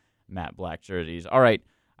their matte black jerseys. All right,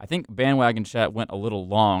 I think bandwagon chat went a little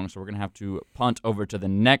long, so we're going to have to punt over to the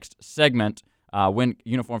next segment. When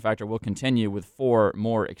Uniform Factor will continue with 4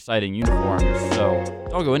 more exciting uniforms. So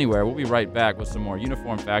don't go anywhere. We'll be right back with some more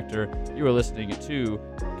Uniform Factor. You are listening to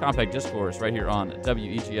Compact Discourse right here on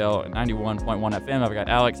WEGL 91.1 FM. I've got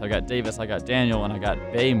Alex, I've got Davis, I got Daniel, and I got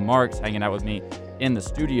Bay Marks hanging out with me in the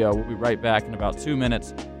studio. We'll be right back in about 2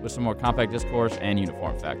 minutes with some more Compact Discourse and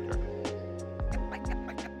Uniform Factor.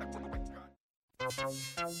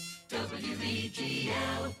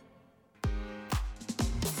 WEGL.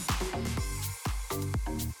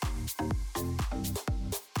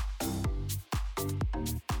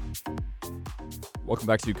 Welcome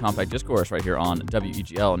back to Compact Discourse right here on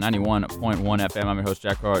WEGL 91.1 FM. I'm your host,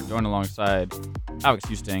 Jack Hart, joined alongside Alex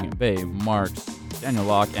Husting, Bay Marks, Daniel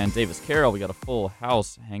Locke, and Davis Carroll. We got a full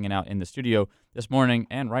house hanging out in the studio this morning,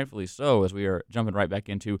 and rightfully so, as we are jumping right back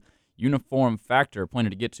into Uniform Factor, plenty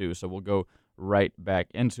to get to, so we'll go right back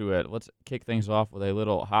into it. Let's kick things off with a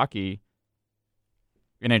little hockey.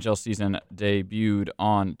 NHL season debuted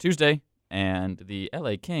on Tuesday, and the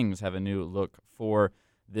LA Kings have a new look for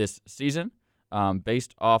this season.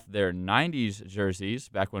 Based off their 90s jerseys,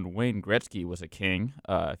 back when Wayne Gretzky was a king.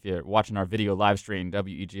 If you're watching our video live stream,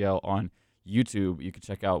 WEGL on YouTube, you can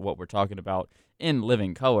check out what we're talking about in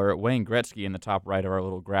living color. Wayne Gretzky in the top right of our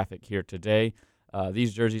little graphic here today.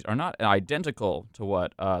 These jerseys are not identical to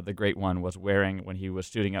what the great one was wearing when he was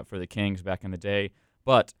suiting up for the Kings back in the day,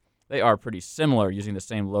 but they are pretty similar, using the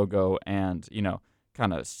same logo and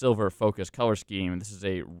kind of silver focused color scheme.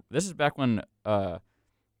 This is back when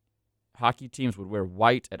hockey teams would wear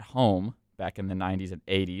white at home back in the 90s and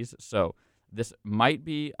 80s. So this might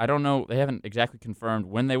be, I don't know, they haven't exactly confirmed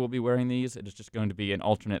when they will be wearing these. It is just going to be an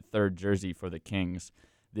alternate third jersey for the Kings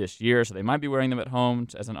this year. So they might be wearing them at home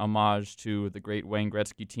as an homage to the great Wayne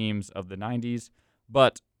Gretzky teams of the 90s,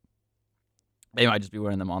 but they might just be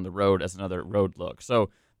wearing them on the road as another road look. So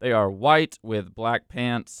they are white with black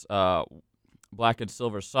pants, black and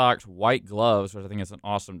silver socks, white gloves, which I think is an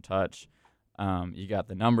awesome touch. You got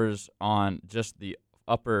the numbers on just the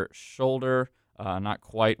upper shoulder, not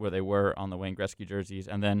quite where they were on the Wayne Gretzky jerseys.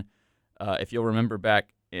 And then if you'll remember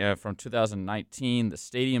back from 2019, the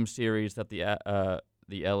Stadium Series that the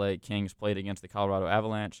LA Kings played against the Colorado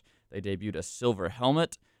Avalanche, they debuted a silver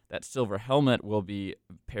helmet. That silver helmet will be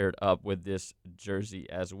paired up with this jersey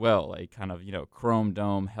as well, a kind of, chrome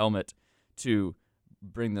dome helmet to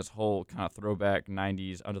bring this whole kind of throwback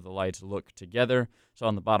 90s under the lights look together. So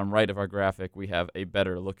on the bottom right of our graphic, we have a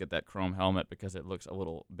better look at that chrome helmet because it looks a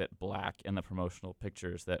little bit black in the promotional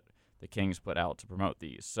pictures that the Kings put out to promote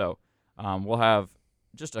these. So we'll have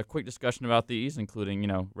just a quick discussion about these,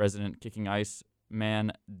 including, resident Kicking Ice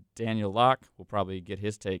man Daniel Locke. We'll probably get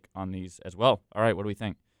his take on these as well. All right, what do we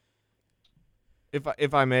think?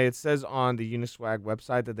 If I may, it says on the Uniswag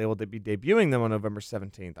website that they will be debuting them on November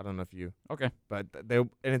 17th. I don't know if you... Okay. But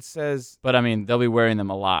it says... But, they'll be wearing them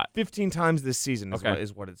a lot. 15 times this season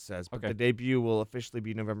is what it says. But okay. The debut will officially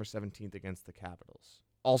be November 17th against the Capitals.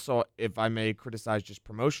 Also, if I may criticize just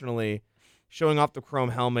promotionally, showing off the chrome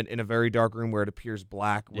helmet in a very dark room where it appears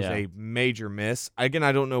black was a major miss. Again,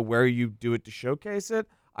 I don't know where you do it to showcase it.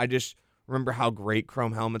 I just... remember how great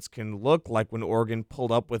chrome helmets can look, like when Oregon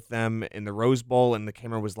pulled up with them in the Rose Bowl and the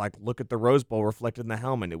camera was like, look at the Rose Bowl reflected in the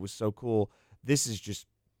helmet. It was so cool. This is just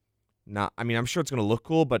not, I'm sure it's going to look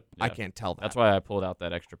cool, but I can't tell that. That's why I pulled out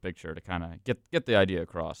that extra picture to kind of get the idea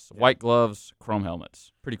across. Yeah. White gloves, chrome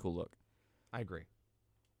helmets. Pretty cool look. I agree.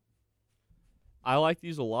 I like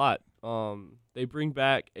these a lot. They bring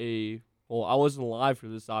back I wasn't alive for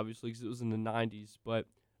this, obviously, because it was in the 90s, but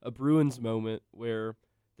a Bruins moment where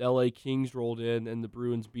the LA Kings rolled in and the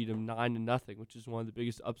Bruins beat them 9-0, which is one of the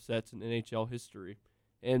biggest upsets in NHL history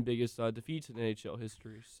and biggest defeats in NHL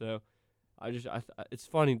history. So, it's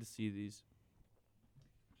funny to see these.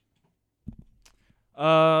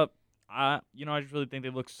 I just really think they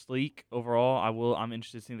look sleek overall. I'm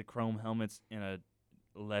interested in seeing the chrome helmets in a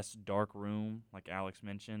less dark room, like Alex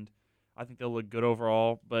mentioned. I think they'll look good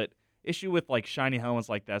overall, but issue with shiny helmets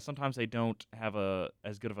like that, sometimes they don't have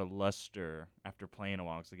as good of a luster after playing a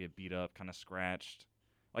while because they get beat up, kind of scratched.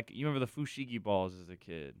 You remember the Fushigi balls as a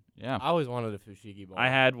kid? Yeah, I always wanted a Fushigi ball. I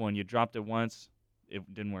had one. You dropped it once, it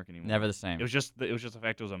didn't work anymore. Never the same. It was just the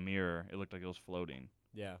fact it was a mirror. It looked like it was floating.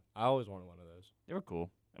 Yeah, I always wanted one of those. They were cool,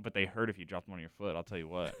 but they hurt if you dropped them on your foot. I'll tell you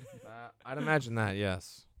what. I'd imagine that.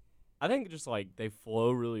 Yes. I think just they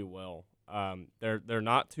flow really well. They're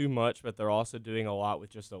not too much, but they're also doing a lot with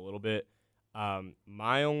just a little bit.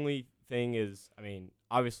 My only thing is,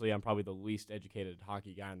 obviously I'm probably the least educated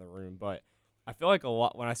hockey guy in the room, but I feel like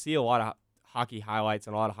when I see a lot of hockey highlights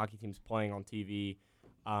and a lot of hockey teams playing on TV,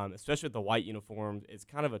 especially with the white uniforms, it's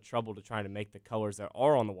kind of a trouble to try to make the colors that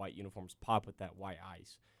are on the white uniforms pop with that white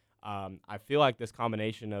ice. I feel like this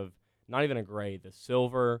combination of not even a gray, the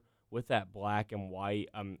silver with that black and white,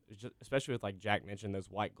 especially with Jack mentioned those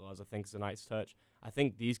white gloves, I think is a nice touch. I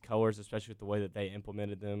think these colors, especially with the way that they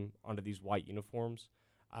implemented them onto these white uniforms,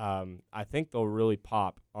 I think they'll really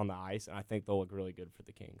pop on the ice, and I think they'll look really good for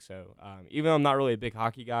the Kings. So even though I'm not really a big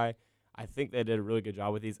hockey guy, I think they did a really good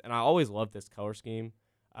job with these. And I always loved this color scheme,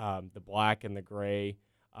 the black and the gray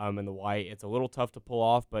and the white. It's a little tough to pull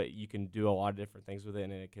off, but you can do a lot of different things with it,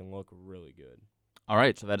 and it can look really good. All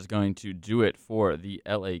right, so that is going to do it for the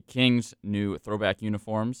LA Kings' new throwback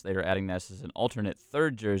uniforms. They are adding this as an alternate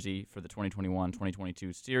third jersey for the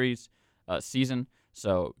 2021-2022 season.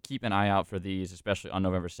 So keep an eye out for these, especially on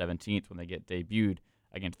November 17th when they get debuted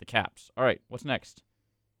against the Caps. All right, what's next?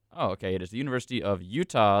 Oh, okay, it is the University of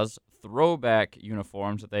Utah's throwback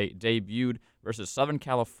uniforms that they debuted versus Southern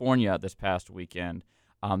California this past weekend.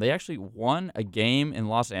 They actually won a game in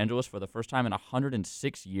Los Angeles for the first time in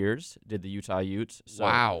 106 years. Did the Utah Utes? So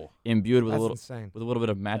wow! Imbued with insane. a little bit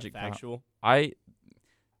of magic. Factual.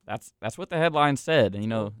 That's what the headline said.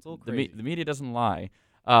 And, the media doesn't lie.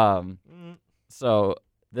 So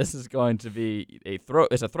this is going to be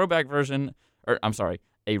it's a throwback version,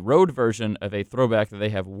 a road version of a throwback that they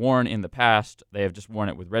have worn in the past. They have just worn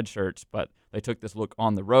it with red shirts, but they took this look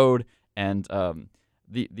on the road, and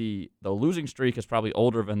the losing streak is probably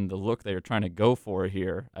older than the look they are trying to go for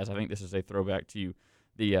here, as I think this is a throwback to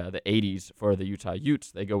the 80s for the Utah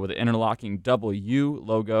Utes. They go with the interlocking W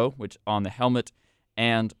logo, which on the helmet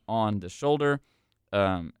and on the shoulder.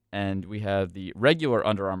 And we have the regular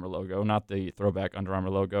Under Armour logo, not the throwback Under Armour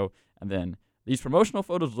logo. And then these promotional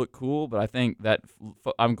photos look cool, but I think that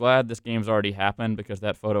I'm glad this game's already happened, because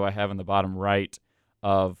that photo I have in the bottom right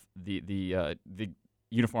of the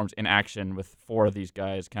uniforms in action with 4 of these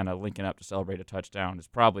guys kind of linking up to celebrate a touchdown is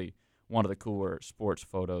probably one of the cooler sports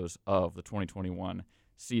photos of the 2021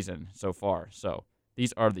 season so far. So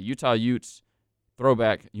these are the Utah Utes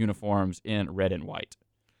throwback uniforms in red and white.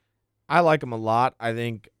 I like them a lot. I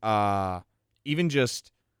think even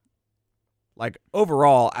just like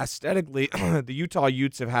overall aesthetically, the Utah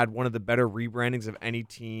Utes have had one of the better rebrandings of any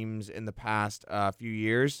teams in the past few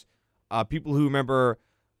years. People who remember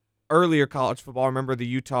earlier college football remember the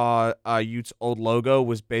Utah Utes old logo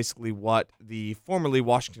was basically what the formerly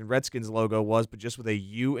Washington Redskins logo was, but just with a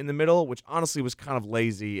U in the middle, which honestly was kind of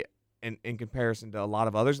lazy in comparison to a lot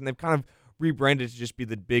of others. And they've kind of rebranded to just be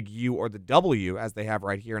the big U or the W as they have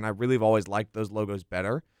right here. And I really have always liked those logos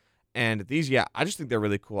better. And these, I just think they're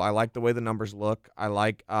really cool. I like the way the numbers look. I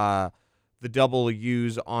like the double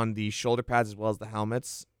U's on the shoulder pads as well as the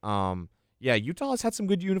helmets. Utah has had some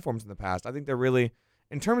good uniforms in the past. I think they're really,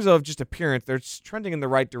 in terms of just appearance, they're trending in the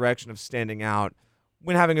right direction of standing out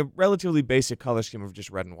when having a relatively basic color scheme of just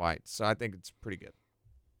red and white. So I think it's pretty good.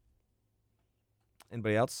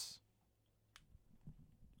 Anybody else?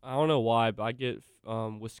 I don't know why, but I get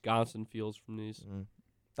Wisconsin feels from these.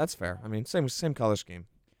 That's fair. I mean, same color scheme,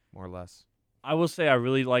 more or less. I will say I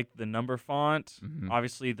really like the number font. Mhm.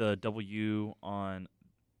 Obviously, the W on,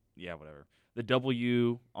 the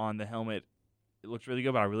W on the helmet, it looks really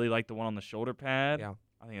good. But I really like the one on the shoulder pad. Yeah.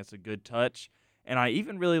 I think that's a good touch. And I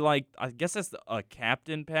even really like, I guess that's a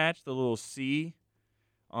captain patch, the little C.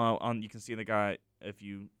 You can see the guy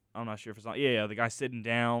I'm not sure if it's on. Yeah, the guy sitting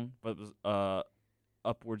down, but it was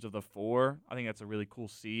upwards of the 4. I think that's a really cool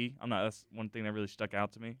C. That's one thing that really stuck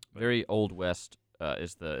out to me. Very Old West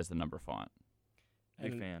is the number font.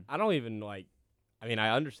 Big fan. I don't even I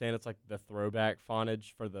understand it's like the throwback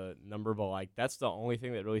fontage for the number, but like that's the only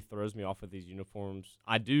thing that really throws me off with these uniforms.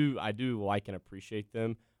 I do like and appreciate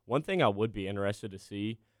them. One thing I would be interested to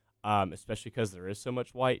see, especially because there is so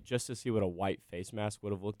much white, just to see what a white face mask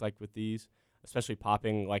would have looked like with these, especially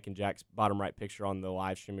popping like in Jack's bottom right picture on the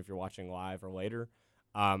live stream if you're watching live or later.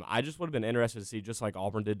 I just would have been interested to see, just like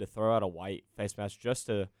Auburn did, to throw out a white face mask just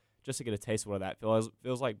to get a taste of what that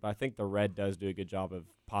feels like. But I think the red does do a good job of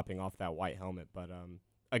popping off that white helmet. But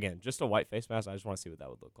again, just a white face mask, I just want to see what that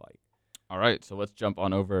would look like. All right, so let's jump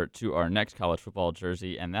on over to our next college football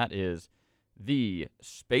jersey, and that is the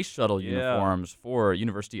Space Shuttle uniforms for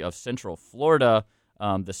University of Central Florida.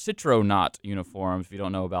 The Citronaut uniforms, if you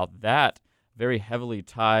don't know about that, very heavily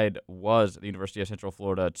tied was the University of Central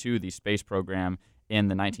Florida to the space program in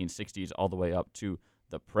the 1960s all the way up to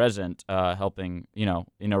the present, helping,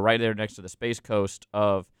 right there next to the Space Coast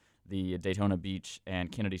of the Daytona Beach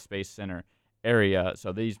and Kennedy Space Center area.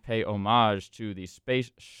 So these pay homage to the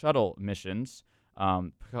Space Shuttle missions.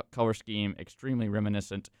 Color scheme extremely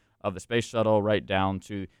reminiscent of the Space Shuttle, right down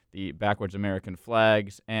to the backwards American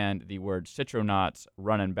flags and the word Citronauts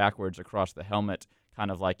running backwards across the helmet,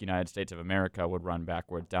 kind of like United States of America would run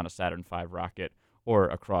backwards down a Saturn V rocket or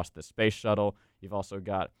across the Space Shuttle. You've also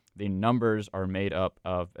got the numbers are made up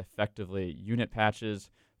of effectively unit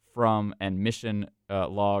patches from and mission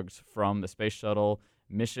logs from the Space Shuttle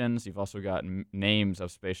missions. You've also got names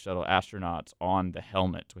of Space Shuttle astronauts on the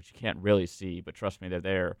helmet, which you can't really see, but trust me, they're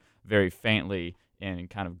there very faintly in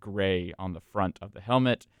kind of gray on the front of the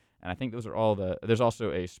helmet. And I think those are all there's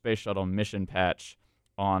also a Space Shuttle mission patch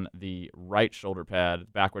on the right shoulder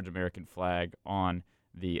pad, backwards American flag on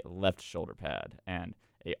the left shoulder pad, and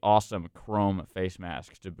a awesome chrome face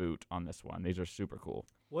mask to boot on this one. These are super cool.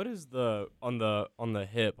 What is on the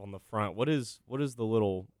hip on the front? What is the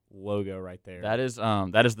little logo right there? That is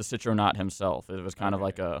the Citronaut himself. It was kind of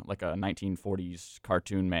like a 1940s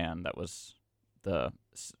cartoon man that was the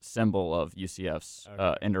symbol of UCF's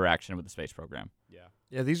interaction with the space program.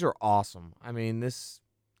 Yeah, these are awesome. I mean, this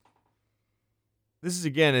is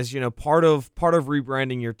again part of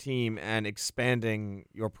rebranding your team and expanding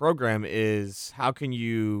your program is how can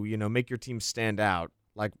you make your team stand out.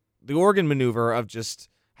 Like the Oregon maneuver of just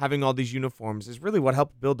having all these uniforms is really what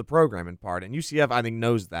helped build the program in part, and UCF I think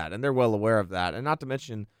knows that and they're well aware of that. And not to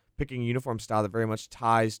mention picking a uniform style that very much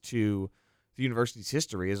ties to the university's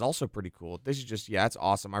history is also pretty cool. This is just it's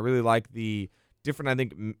awesome. I really like the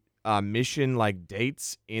different mission like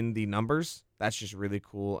dates in the numbers. That's just really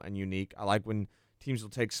cool and unique. I like when teams will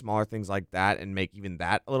take smaller things like that and make even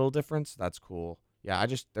that a little difference. That's cool. Yeah,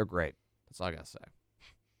 they're great. That's all I got to say.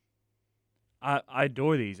 I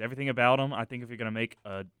adore these. Everything about them. I think if you're going to make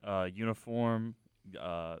a uniform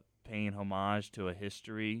paying homage to a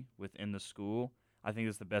history within the school, I think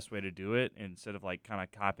it's the best way to do it. Instead of like kind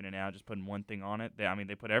of copying it out, just putting one thing on it.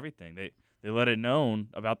 They put everything. They let it known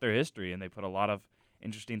about their history, and they put a lot of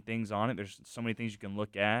interesting things on it. There's so many things you can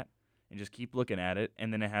look at and just keep looking at it.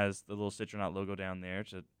 And then it has the little Citronaut logo down there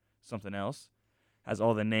to something else. Has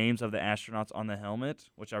all the names of the astronauts on the helmet,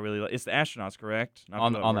 which I really like. It's the astronauts, correct? Not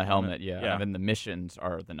On the helmet, yeah. And then the missions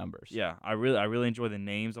are the numbers. Yeah, I really enjoy the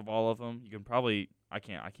names of all of them. You can probably I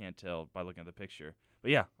can't tell by looking at the picture,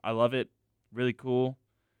 but yeah, I love it. Really cool.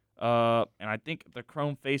 And I think the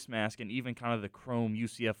chrome face mask and even kind of the chrome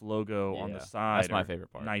UCF logo on the side. That's my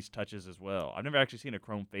favorite part. Nice touches as well. I've never actually seen a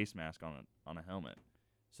chrome face mask on a helmet.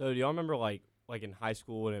 So do y'all remember like in high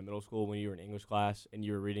school and in middle school when you were in English class and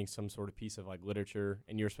you were reading some sort of piece of like literature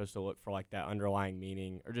and you were supposed to look for like that underlying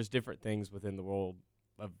meaning or just different things within the world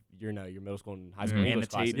of your middle school and high school English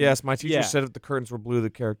classes? Yes, my teacher said if the curtains were blue, the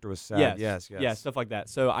character was sad. Yes. Yeah, stuff like that.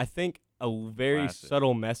 So I think a very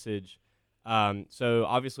subtle message. So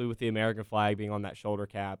obviously with the American flag being on that shoulder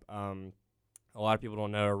cap, a lot of people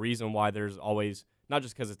don't know a reason why there's always, not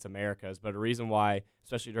just because it's America's, but a reason why,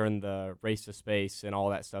 especially during the race to space and all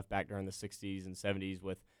that stuff back during the 60s and 70s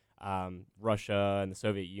with Russia and the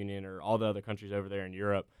Soviet Union or all the other countries over there in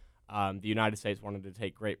Europe, the United States wanted to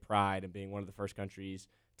take great pride in being one of the first countries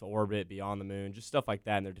to orbit beyond the moon, just stuff like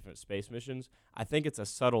that in their different space missions. I think it's a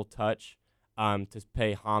subtle touch to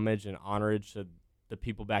pay homage and honorage to the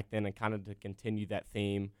people back then and kind of to continue that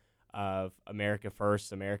theme of America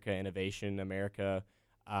first, America innovation, America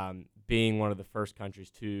being one of the first countries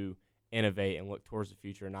to innovate and look towards the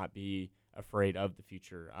future and not be afraid of the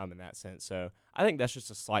future in that sense. So I think that's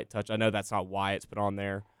just a slight touch. I know that's not why it's put on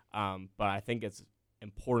there, but I think it's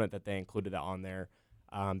important that they included that on there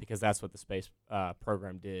because that's what the space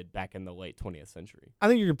program did back in the late 20th century. I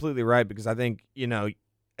think you're completely right because I think,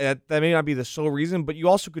 that may not be the sole reason, but you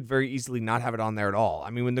also could very easily not have it on there at all. I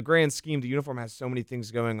mean, in the grand scheme, the uniform has so many things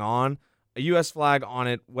going on. A U.S. flag on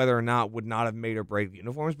it, whether or not, would not have made or break the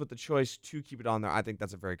uniforms, but the choice to keep it on there, I think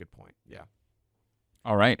that's a very good point. Yeah.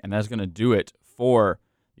 All right, and that's going to do it for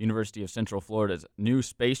University of Central Florida's new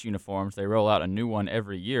space uniforms. They roll out a new one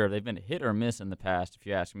every year. They've been hit or miss in the past, if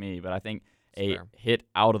you ask me, but I think hit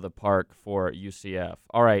out of the park for UCF.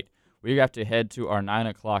 All right, we have to head to our 9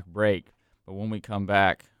 o'clock break, but when we come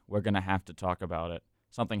back, we're going to have to talk about it.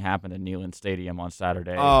 Something happened in Neyland Stadium on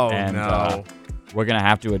Saturday. Oh, and, no. We're going to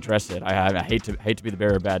have to address it. I hate to be the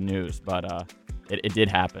bearer of bad news, but it did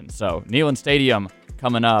happen. So Neyland Stadium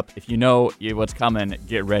coming up. If you know what's coming,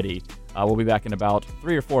 get ready. We'll be back in about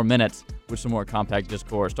 3 or 4 minutes with some more compact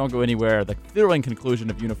discourse. Don't go anywhere. The thrilling conclusion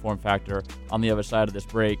of Uniform Factor on the other side of this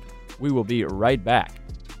break. We will be right back.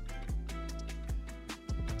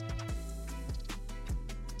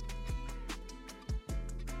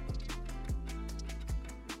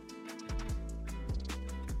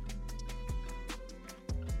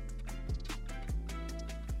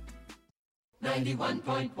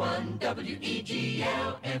 .1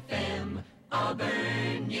 WEGL FM,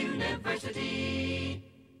 Auburn University.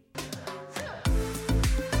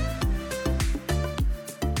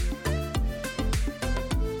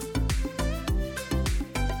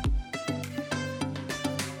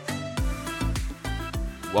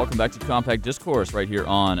 Welcome back to Compact Discourse right here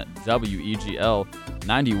on WEGL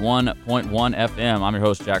 91.1 FM. I'm your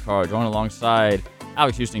host, Jack Harr, joined alongside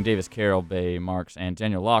Alex Houston, Davis Carroll, Bay Marks, and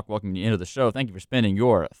Daniel Locke. Welcome you into the show. Thank you for spending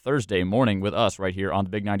your Thursday morning with us right here on the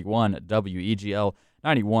Big 91 WEGL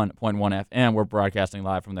 91.1 FM. We're broadcasting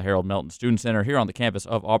live from the Harold Melton Student Center here on the campus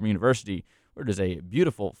of Auburn University, where it is a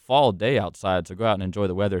beautiful fall day outside. So go out and enjoy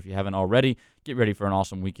the weather if you haven't already. Get ready for an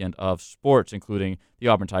awesome weekend of sports, including the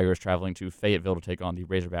Auburn Tigers traveling to Fayetteville to take on the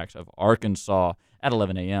Razorbacks of Arkansas at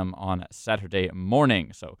 11 a.m. on Saturday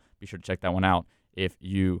morning. So be sure to check that one out if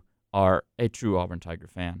you are a true Auburn Tiger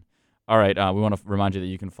fan. All right, we want to remind you that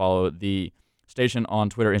you can follow the station on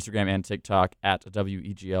Twitter, Instagram, and TikTok at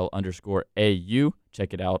WEGL_AU.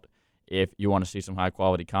 Check it out if you want to see some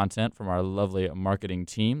high-quality content from our lovely marketing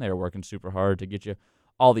team. They are working super hard to get you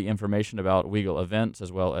all the information about WEGL events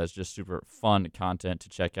as well as just super fun content to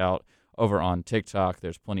check out over on TikTok.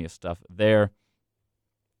 There's plenty of stuff there.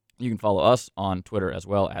 You can follow us on Twitter as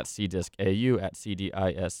well at CDiscAU, at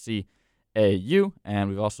CDISCAU. And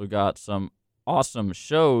we've also got some awesome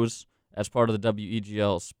shows as part of the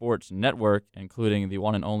WEGL Sports Network, including the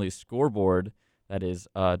one and only Scoreboard. That is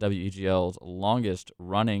WEGL's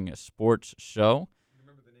longest-running sports show. You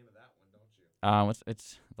remember the name of that one, don't you?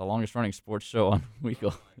 It's the longest running sports show on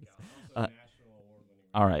WEGL.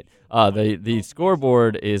 All right. The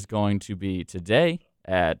scoreboard is going to be today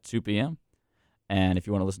at 2 p.m. And if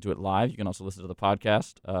you want to listen to it live, you can also listen to the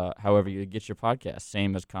podcast. However you get your podcast,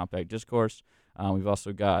 same as Compact Discourse. We've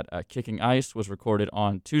also got Kicking Ice was recorded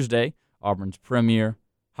on Tuesday, Auburn's premier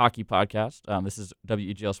hockey podcast. This is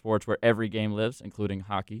WEGL Sports, where every game lives, including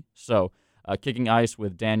hockey. So Kicking Ice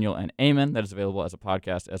with Daniel and Eamon, that is available as a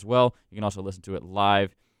podcast as well. You can also listen to it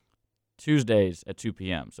live Tuesdays at 2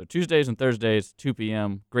 p.m. So Tuesdays and Thursdays, 2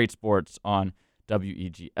 p.m., great sports on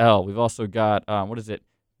WEGL. We've also got,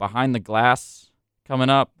 Behind the Glass coming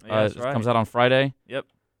up. That's It right. comes out on Friday. Yep.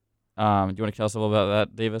 Do you want to tell us a little about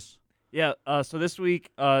that, Davis? Yeah, so this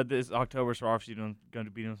week, this October, so we're obviously going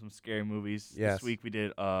to be doing some scary movies. Yes. This week we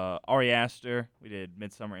did Ari Aster, we did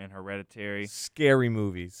Midsummer and Hereditary. Scary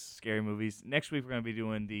movies. Scary movies. Next week we're going to be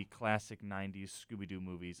doing the classic 90s Scooby-Doo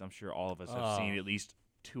movies. I'm sure all of us have seen at least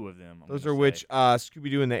 2 of them. Those are which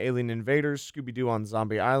Scooby-Doo and the Alien Invaders, Scooby-Doo on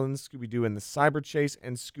Zombie Island, Scooby-Doo and the Cyber Chase,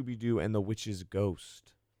 and Scooby-Doo and the Witch's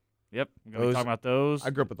Ghost. Yep, we're going to be talking about those. I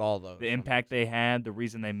grew up with all those. The impact they had, the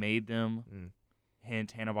reason they made them. Mm.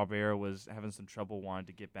 Hint, Hanna-Barbera was having some trouble wanting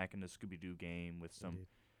to get back in the Scooby-Doo game with some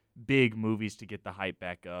big movies to get the hype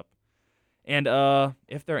back up. And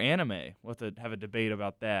if they're anime, we'll have to have a debate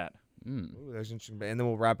about that. Ooh, that's interesting. And then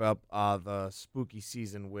we'll wrap up the spooky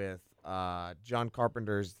season with John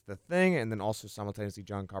Carpenter's The Thing, and then also simultaneously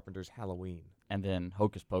John Carpenter's Halloween. And then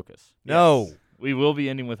Hocus Pocus. No. Yes. We will be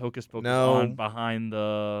ending with Hocus Pocus No. on Behind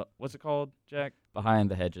the... What's it called, Jack?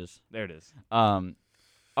 Behind the Hedges. There it is. All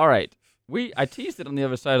right. I teased it on the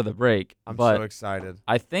other side of the break. I'm but so excited.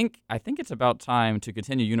 I think it's about time to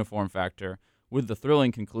continue Uniform Factor with the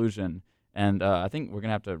thrilling conclusion. And I think we're going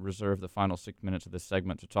to have to reserve the final 6 minutes of this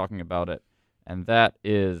segment to talking about it. And that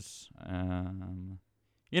is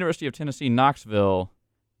University of Tennessee Knoxville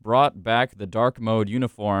brought back the dark mode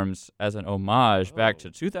uniforms as an homage back to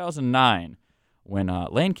 2009 when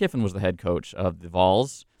Lane Kiffin was the head coach of the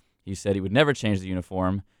Vols. He said he would never change the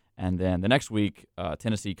uniform. And then the next week,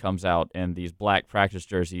 Tennessee comes out in these black practice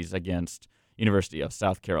jerseys against University of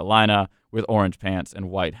South Carolina with orange pants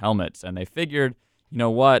and white helmets. And they figured, you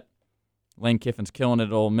know what? Lane Kiffin's killing it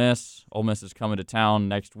at Ole Miss. Ole Miss is coming to town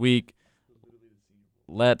next week.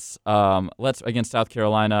 Let's against South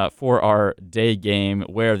Carolina for our day game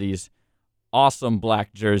wear these awesome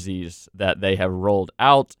black jerseys that they have rolled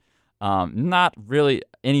out. Not really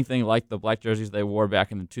anything like the black jerseys they wore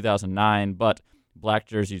back in 2009, but black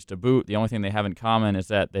jerseys to boot. The only thing they have in common is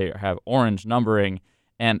that they have orange numbering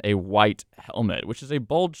and a white helmet, which is a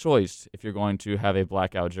bold choice if you're going to have a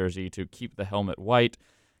blackout jersey to keep the helmet white.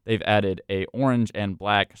 They've added a orange and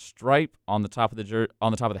black stripe on the top of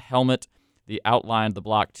the helmet. The outlined the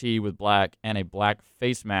block tee with black and a black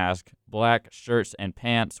face mask, black shirts and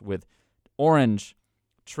pants with orange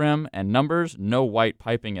trim and numbers, no white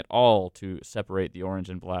piping at all to separate the orange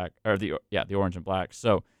and black, the orange and black.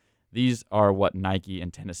 So these are what Nike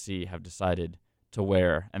and Tennessee have decided to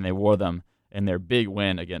wear, and they wore them in their big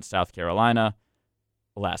win against South Carolina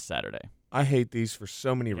last Saturday. I hate these for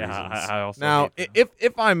so many reasons. I also now, hate them.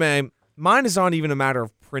 if I may, mine is not even a matter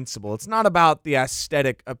of principle. It's not about the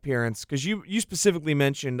aesthetic appearance, because you specifically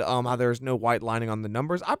mentioned how there's no white lining on the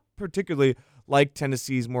numbers. I particularly like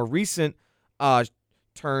Tennessee's more recent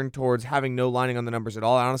turn towards having no lining on the numbers at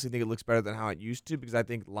all. I honestly think it looks better than how it used to, because I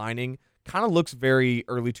think lining kind of looks very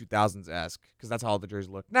early 2000s-esque, because that's how all the jerseys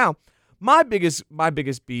look. Now, my biggest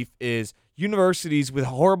beef is universities with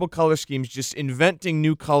horrible color schemes just inventing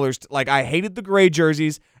new colors. Like, I hated the gray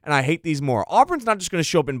jerseys, and I hate these more. Auburn's not just going to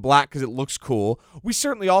show up in black because it looks cool. We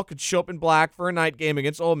certainly all could show up in black for a night game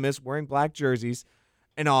against Ole Miss wearing black jerseys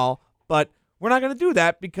and all, but we're not going to do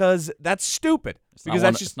that because that's stupid. It's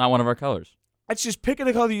not one of our colors. That's just picking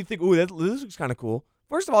a color that you think, ooh, this looks kind of cool.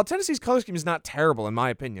 First of all, Tennessee's color scheme is not terrible, in my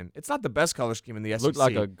opinion. It's not the best color scheme in the SEC. Looked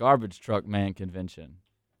like a garbage truck man convention,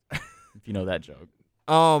 if you know that joke.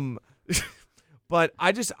 But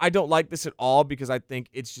I don't like this at all, because I think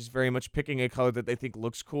it's just very much picking a color that they think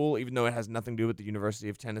looks cool, even though it has nothing to do with the University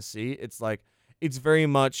of Tennessee. It's very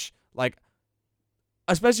much like,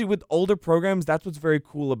 especially with older programs, that's what's very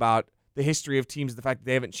cool about the history of teams, the fact that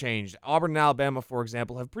they haven't changed. Auburn and Alabama, for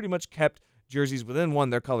example, have pretty much kept jerseys within, one,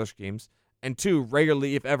 their color schemes, and two,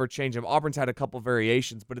 rarely, if ever, change them. Auburn's had a couple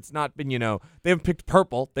variations, but it's not been, they haven't picked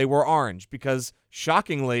purple. They wore orange because,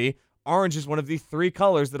 shockingly, orange is one of the 3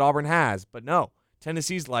 colors that Auburn has. But no,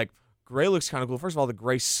 Tennessee's like, gray looks kind of cool. First of all, the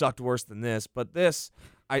gray sucked worse than this, but this,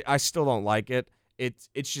 I still don't like it. It's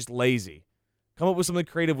just lazy. Come up with something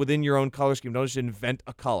creative within your own color scheme. Don't just invent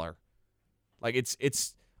a color. Like,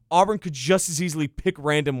 it's Auburn could just as easily pick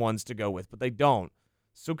random ones to go with, but they don't.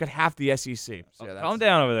 So could half the SEC. So yeah, Calm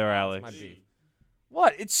down over there, that's Alex. my beef.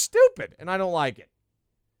 What? It's stupid, and I don't like it.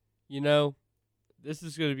 You know, this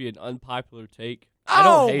is going to be an unpopular take. Oh, I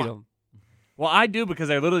don't hate my- them. Well, I do because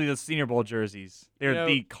they're literally the Senior Bowl jerseys. They're You know-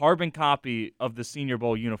 the carbon copy of the Senior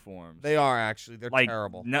Bowl uniforms. They are actually. They're like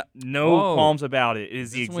terrible. no Whoa. qualms about it. It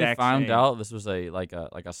is the This when exact we found same. out this was a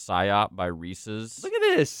psyop by Reese's. Look at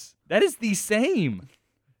this. That is the same.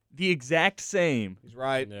 The exact same. He's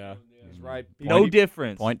right. Yeah. He's right. No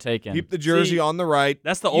difference. Point taken. Keep the jersey See, on the right.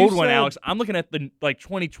 That's the You old one, said- Alex. I'm looking at the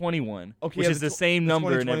 2021, Okay, which yeah, is the tw- same the number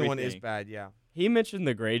and 2021 everything. is bad, yeah. He mentioned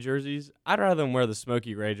the gray jerseys. I'd rather them wear the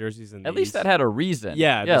smoky gray jerseys than At these. least that had a reason.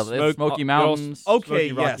 Yeah, yeah. the They have smoke- Smoky the old Mountains. Okay,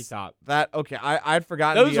 smoky rocky yes. top. I'd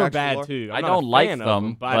forgotten Those the are actual bad lore. too. I'm I not don't a like fan of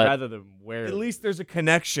them, but I'd but- rather them wear At them. least there's a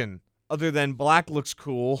connection other than black looks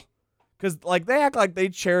cool. Because, like, they act like they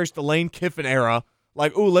cherish the Lane Kiffin era.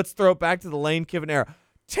 Like, ooh, let's throw it back to the Lane Kiffin era.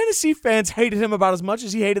 Tennessee fans hated him about as much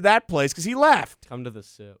as he hated that place because he left. Come to the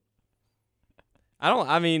sip. I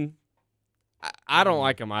don't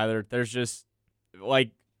like them either. There's just,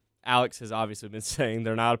 like Alex has obviously been saying,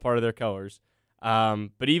 they're not a part of their colors.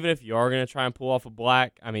 But even if you are going to try and pull off a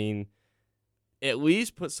black, I mean, at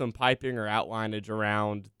least put some piping or outlineage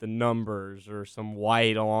around the numbers or some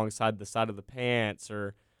white alongside the side of the pants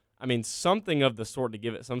or, I mean, something of the sort to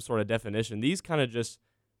give it some sort of definition. These kind of just,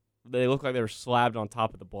 they look like they were slabbed on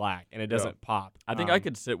top of the black, and it doesn't pop. I think I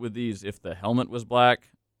could sit with these if the helmet was black.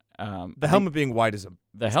 The helmet being white is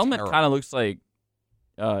The helmet terrible. kind of looks like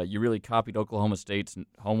you really copied Oklahoma State's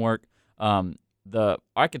homework.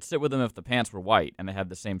 I could sit with them if the pants were white and they had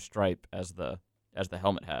the same stripe as the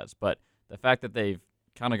helmet has. But the fact that they've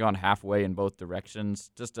kind of gone halfway in both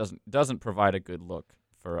directions just doesn't provide a good look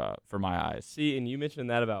for my eyes. See, and you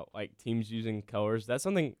mentioned that about like teams using colors. That's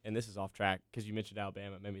something, and this is off track because you mentioned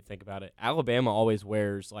Alabama. It made me think about it. Alabama always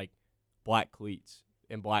wears like black cleats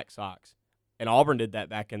and black socks, and Auburn did that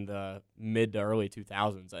back in the mid to early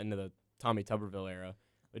 2000s, into the Tommy Tuberville era,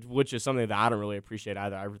 which is something that I don't really appreciate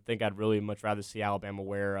either. I think I'd really much rather see Alabama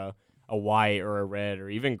wear a white or a red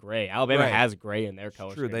or even gray. Alabama Right. has gray in their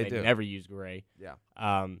color true, scheme. they do. Never use gray. Yeah.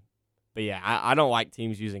 But yeah, I don't like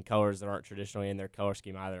teams using colors that aren't traditionally in their color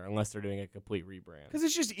scheme either, unless they're doing a complete rebrand. Because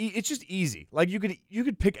it's just easy. Like you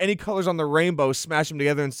could pick any colors on the rainbow, smash them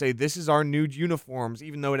together, and say this is our new uniforms,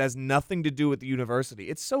 even though it has nothing to do with the university.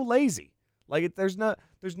 It's so lazy. Like there's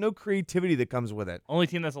no creativity that comes with it. Only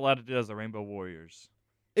team that's allowed to do that is the Rainbow Warriors.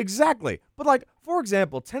 Exactly. But like for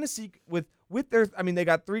example, Tennessee with their, I mean, they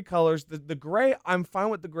got three colors. The gray, I'm fine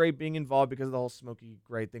with the gray being involved because of the whole smoky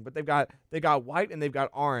gray thing. But they got white and they've got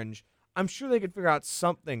orange. I'm sure they could figure out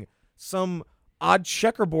something, some odd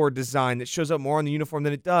checkerboard design that shows up more on the uniform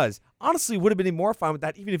than it does. Honestly, would have been more fine with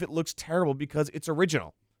that, even if it looks terrible because it's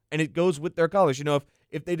original and it goes with their colors. You know,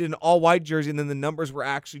 if they did an all white jersey and then the numbers were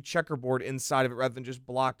actually checkerboard inside of it rather than just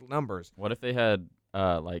blocked numbers. What if they had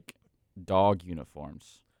like dog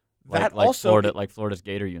uniforms? That like also Florida's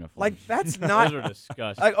Gator uniforms. like that's not Those are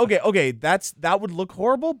disgusting. like, okay, that would look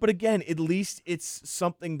horrible, but again, at least it's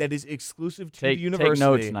something that is exclusive to take the university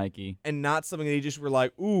notes, Nike. and not something they just were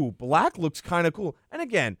like, ooh, black looks kind of cool. And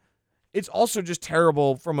again, it's also just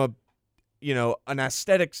terrible from an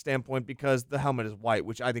aesthetic standpoint because the helmet is white,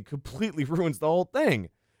 which I think completely ruins the whole thing.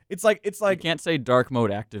 It's like You can't say dark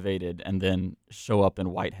mode activated and then show up in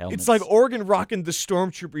white helmets. it's like Oregon rocking the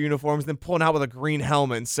Stormtrooper uniforms, then pulling out with a green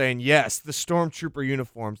helmet and saying, yes, the Stormtrooper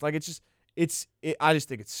uniforms. Like I just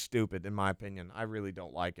think it's stupid in my opinion. I really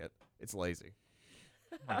don't like it. It's lazy.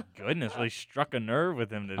 My goodness, really struck a nerve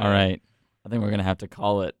with him today. All right. I think we're gonna have to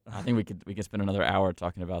call it. I think we could spend another hour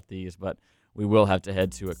talking about these, but we will have to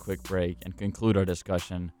head to a quick break and conclude our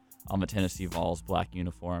discussion on the Tennessee Vols black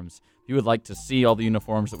uniforms. If you would like to see all the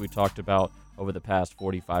uniforms that we talked about over the past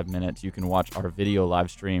 45 minutes, you can watch our video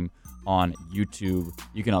live stream on YouTube.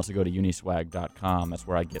 You can also go to uniswag.com. That's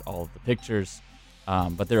where I get all of the pictures.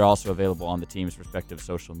 But they're also available on the team's respective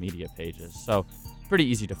social media pages. So pretty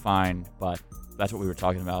easy to find, but that's what we were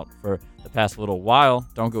talking about for the past little while.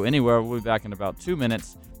 Don't go anywhere. We'll be back in about 2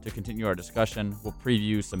 minutes to continue our discussion. We'll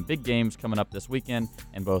preview some big games coming up this weekend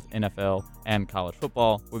in both NFL and college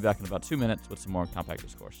football. We'll be back in about 2 minutes with some more Compact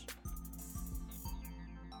Discourse.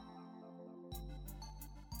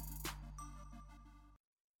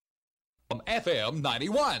 From FM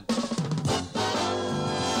 91.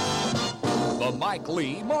 The Mike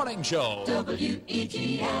Lee Morning Show.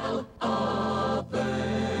 WEGL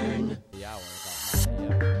Auburn. The hour about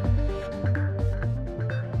 9 a.m.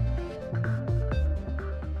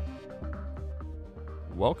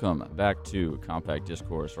 Welcome back to Compact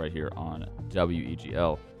Discourse right here on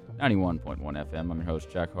WEGL. 91.1 FM. I'm your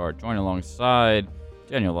host, Jack Hart, joined alongside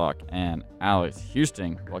Daniel Locke and Alex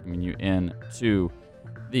Houston, welcoming you in to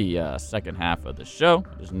the second half of the show.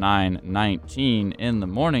 It is 9:19 in the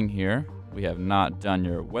morning here. We have not done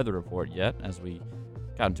your weather report yet, as we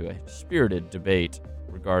got into a spirited debate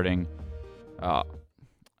regarding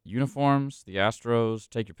uniforms, the Astros.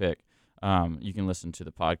 Take your pick. You can listen to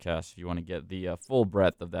the podcast if you want to get the full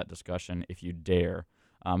breadth of that discussion, if you dare.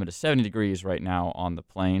 It is 70 degrees right now on the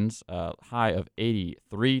plains, high of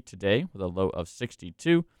 83 today with a low of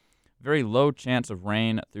 62. Very low chance of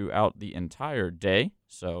rain throughout the entire day,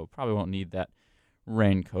 so probably won't need that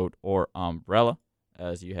raincoat or umbrella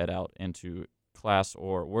as you head out into class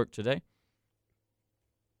or work today.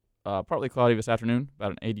 Partly cloudy this afternoon,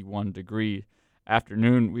 about an 81-degree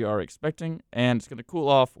afternoon we are expecting, and it's going to cool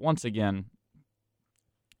off once again,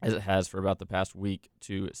 as it has for about the past week,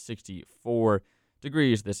 to 64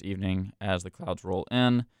 degrees this evening as the clouds roll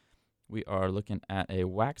in. We are looking at a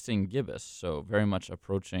waxing gibbous, so very much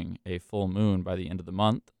approaching a full moon by the end of the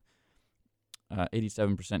month.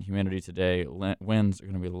 87% humidity today. Winds are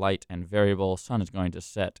going to be light and variable. Sun is going to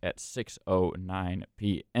set at 6:09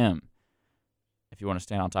 p.m. If you want to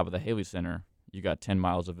stand on top of the Haley Center, you got 10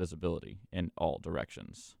 miles of visibility in all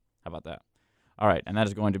directions. How about that? All right, and that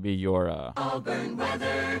is going to be your Auburn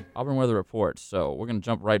weather report. So we're going to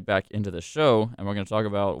jump right back into the show, and we're going to talk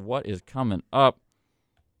about what is coming up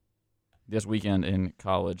this weekend in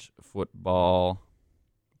college football.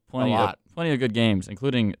 Plenty of good games,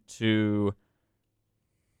 including tonight.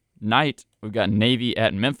 We've got Navy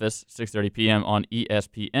at Memphis, 6:30 p.m. on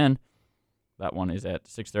ESPN. That one is at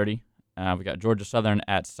 6:30. We got Georgia Southern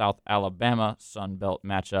at South Alabama, Sun Belt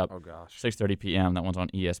matchup. Oh, gosh. 6:30 p.m. That one's on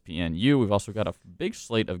ESPNU. We've also got a big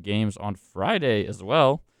slate of games on Friday as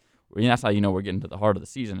well. That's how you know we're getting to the heart of the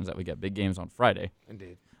season, is that we got big games on Friday.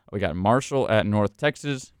 Indeed. We got Marshall at North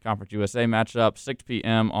Texas, Conference USA matchup, 6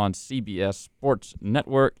 p.m. on CBS Sports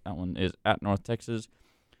Network. That one is at North Texas.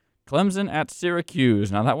 Clemson at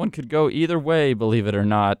Syracuse. Now, that one could go either way, believe it or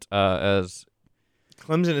not, as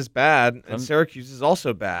Clemson is bad, and Syracuse is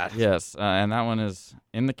also bad. Yes, and that one is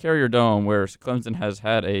in the Carrier Dome, where Clemson has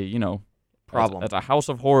had a, problem. That's a house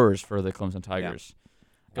of horrors for the Clemson Tigers.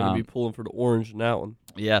 Going to be pulling for the orange in that one.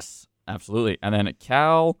 Yes, absolutely. And then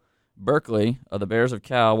Cal Berkeley, the Bears of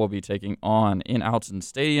Cal, will be taking on in Autzen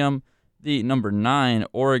Stadium the number 9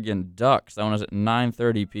 Oregon Ducks. That one is at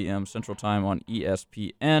 9:30 p.m. Central Time on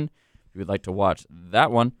ESPN. If you would like to watch that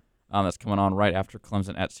one, that's coming on right after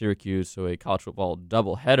Clemson at Syracuse, so a college football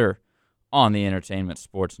doubleheader on the Entertainment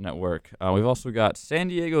Sports Network. We've also got San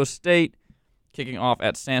Diego State kicking off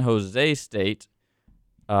at San Jose State.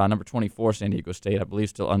 Number 24, San Diego State, I believe,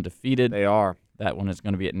 still undefeated. They are. That one is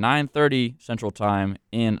going to be at 9:30 Central Time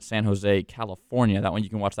in San Jose, California. That one, you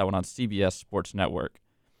can watch that one on CBS Sports Network.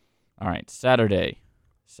 All right, Saturday.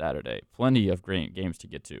 Plenty of great games to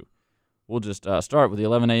get to. We'll just start with the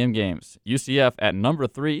 11 a.m. games. UCF at number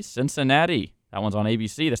 3, Cincinnati. That one's on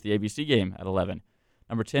ABC. That's the ABC game at 11.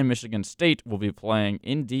 Number 10, Michigan State will be playing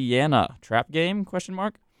Indiana. Trap game, question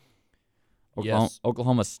mark? Yes.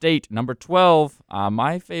 Oklahoma State, number 12.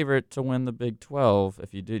 My favorite to win the Big 12,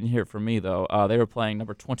 if you didn't hear it from me, though. They were playing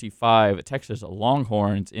number 25, Texas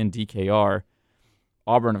Longhorns in DKR.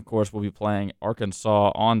 Auburn, of course, will be playing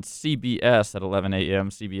Arkansas on CBS at 11 a.m.,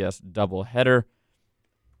 CBS doubleheader.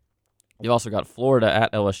 You've also got Florida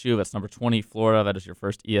at LSU. That's number 20, Florida. That is your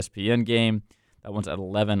first ESPN game. That one's at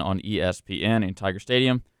 11 on ESPN in Tiger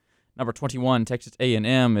Stadium. Number 21, Texas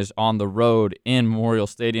A&M is on the road in Memorial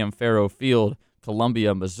Stadium, Faro Field,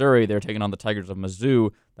 Columbia, Missouri. They're taking on the Tigers of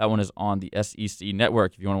Mizzou. That one is on the SEC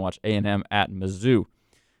Network if you want to watch A&M at Mizzou.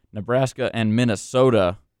 Nebraska and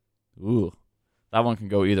Minnesota. Ooh, that one can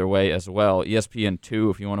go either way as well.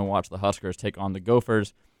 ESPN2 if you want to watch the Huskers take on the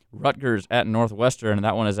Gophers. Rutgers at Northwestern, and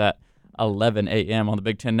that one is at 11 a.m. on the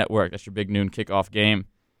Big Ten Network. That's your big noon kickoff game.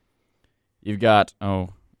 You've got,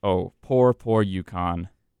 poor UConn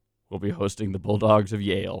will be hosting the Bulldogs of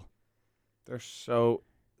Yale. They're so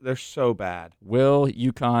bad. Will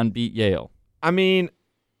UConn beat Yale? I mean,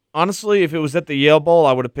 honestly, if it was at the Yale Bowl,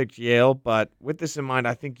 I would have picked Yale. But with this in mind,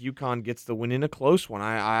 I think UConn gets the win in a close one.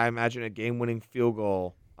 I imagine a game-winning field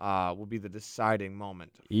goal will be the deciding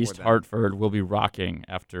moment. East Hartford will be rocking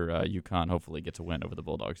after UConn hopefully gets a win over the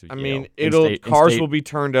Bulldogs of Yale. I mean, cars will be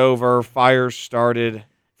turned over, fires started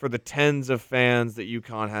for the tens of fans that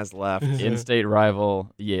UConn has left. In-state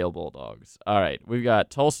rival, the Yale Bulldogs. All right, we've got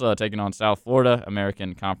Tulsa taking on South Florida,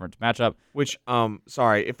 American Conference matchup. Which,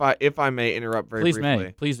 sorry, if I may interrupt very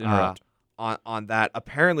briefly. Please interrupt. On that,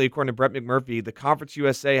 apparently, according to Brett McMurphy, the Conference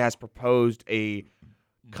USA has proposed a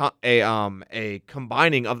a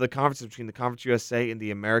combining of the conferences between the Conference USA and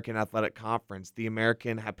the American Athletic Conference. The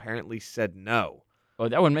American apparently said no. Oh,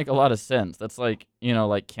 that would make a lot of sense. That's like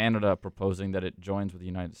Canada proposing that it joins with the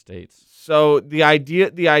United States. So the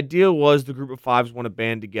idea was the group of fives want to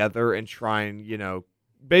band together and try and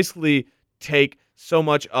basically take so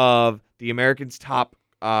much of the Americans' top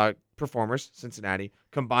performers, Cincinnati,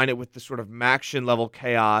 combine it with the sort of Maction level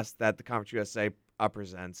chaos that the Conference USA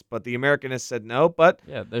presents. But the American has said no. But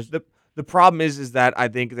Yeah, there's the problem is that I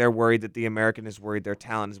think they're worried that the American is worried their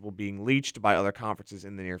talent is being leached by other conferences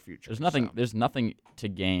in the near future. there's nothing to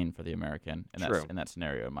gain for the American in that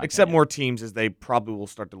scenario. In my Except opinion. more teams, as they probably will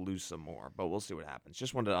start to lose some more. But we'll see what happens.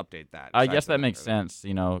 Just wanted to update that. I guess that makes sense.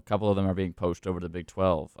 A couple of them are being poached over to the Big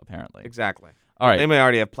 12, apparently. Exactly. All right. They may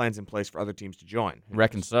already have plans in place for other teams to join.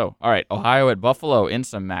 Reckon so. All right. Ohio at Buffalo in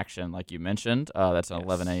some action, like you mentioned. That's at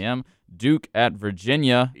 11 a.m. Duke at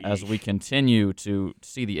Virginia as we continue to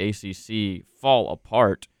see the ACC fall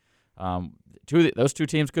apart. Those two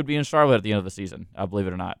teams could be in Charlotte at the end of the season, believe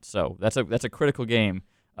it or not. So that's a critical game,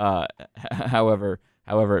 however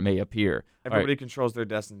it may appear. Everybody controls their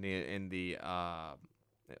destiny in the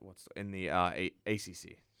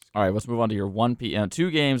ACC. All right, let's move on to your 1 p.m.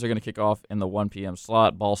 Two games are going to kick off in the 1 p.m.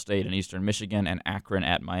 slot, Ball State in Eastern Michigan and Akron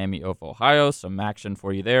at Miami of Ohio. Some action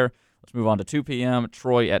for you there. Let's move on to 2 p.m.,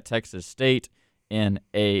 Troy at Texas State in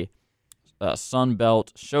a Sun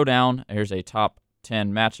Belt showdown. Here's a top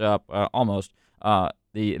 10 matchup, almost.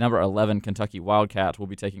 The number 11 Kentucky Wildcats will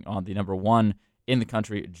be taking on the number 1 in the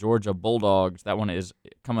country, Georgia Bulldogs. That one is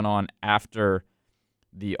coming on after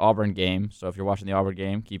the Auburn game. So if you're watching the Auburn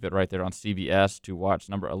game, keep it right there on CBS to watch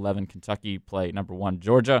number 11 Kentucky play number 1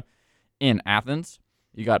 Georgia in Athens.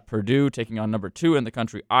 You got Purdue taking on number 2 in the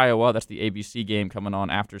country, Iowa. That's the ABC game coming on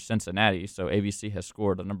after Cincinnati. So ABC has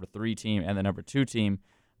scored the number 3 team and the number 2 team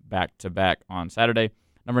back-to-back on Saturday.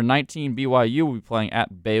 Number 19, BYU will be playing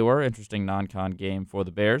at Baylor. Interesting non-con game for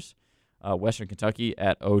the Bears. Western Kentucky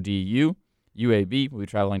at ODU. UAB will be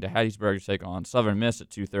traveling to Hattiesburg to take on Southern Miss at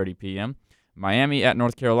 2:30 p.m. Miami at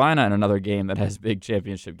North Carolina in another game that has big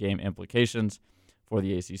championship game implications for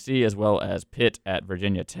the ACC, as well as Pitt at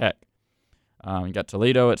Virginia Tech. You got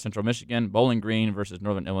Toledo at Central Michigan, Bowling Green versus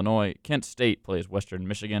Northern Illinois. Kent State plays Western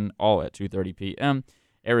Michigan, all at 2:30 p.m.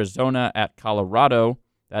 Arizona at Colorado.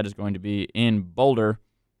 That is going to be in Boulder.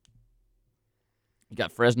 You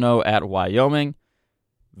got Fresno at Wyoming.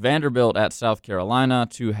 Vanderbilt at South Carolina.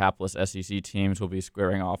 Two hapless SEC teams will be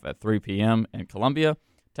squaring off at 3 p.m. in Columbia.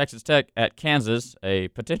 Texas Tech at Kansas, a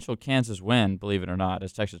potential Kansas win, believe it or not,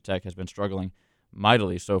 as Texas Tech has been struggling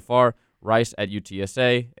mightily so far. Rice at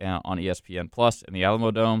UTSA on ESPN Plus in the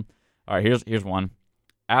Alamo Dome. All right, here's one.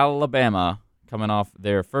 Alabama, coming off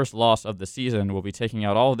their first loss of the season, will be taking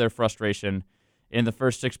out all of their frustration in the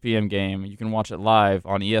first 6 p.m. game. You can watch it live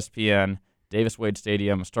on ESPN, Davis Wade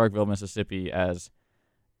Stadium, Starkville, Mississippi, as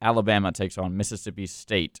Alabama takes on Mississippi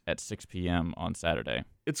State at 6 p.m. on Saturday.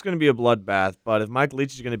 It's going to be a bloodbath, but if Mike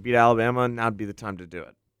Leach is going to beat Alabama, now'd be the time to do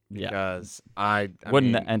it. Because I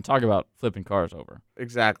wouldn't mean, and talk about flipping cars over.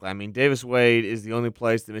 Exactly. I mean, Davis Wade is the only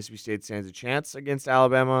place that Mississippi State stands a chance against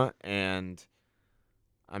Alabama, and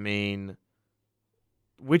I mean,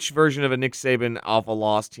 which version of a Nick Saban alpha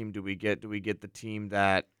loss team do we get? Do we get the team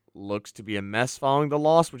that looks to be a mess following the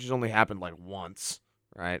loss, which has only happened like once,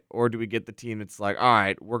 right? Or do we get the team that's like, all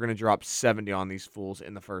right, we're going to drop 70 on these fools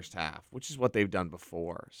in the first half, which is what they've done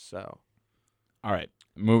before. So, all right,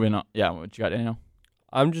 moving on. Yeah, what you got, Daniel?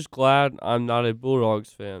 I'm just glad I'm not a Bulldogs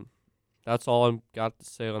fan. That's all I've got to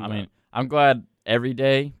say on that. I mean, I'm glad every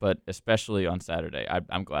day, but especially on Saturday.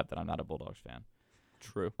 I'm glad that I'm not a Bulldogs fan.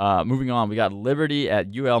 True. Moving on, we got Liberty at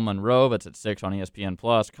UL Monroe. That's at 6 on ESPN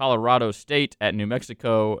Plus. Colorado State at New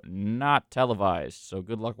Mexico, not televised, so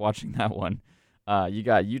good luck watching that one. You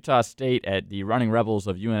got Utah State at the Running Rebels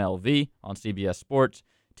of UNLV on CBS Sports.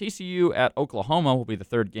 TCU at Oklahoma will be the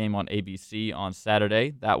third game on ABC on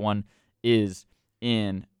Saturday. That one is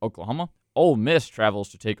in Oklahoma. Ole Miss travels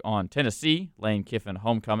to take on Tennessee. Lane Kiffin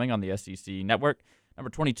homecoming on the SEC network.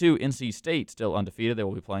 Number 22, NC State, still undefeated. They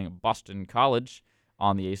will be playing Boston College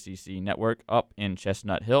on the ACC network up in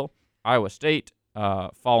Chestnut Hill. Iowa State,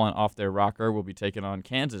 falling off their rocker, will be taking on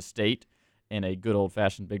Kansas State in a good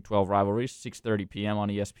old-fashioned Big 12 rivalry, 6:30 p.m. on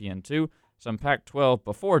ESPN2. Some Pac-12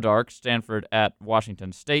 before dark, Stanford at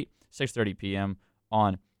Washington State, 6:30 p.m.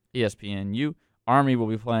 on ESPNU. Army will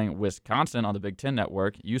be playing Wisconsin on the Big Ten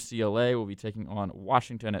Network. UCLA will be taking on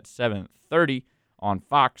Washington at 7:30 on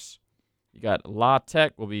Fox. You got La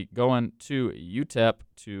Tech will be going to UTEP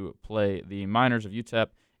to play the Miners of UTEP,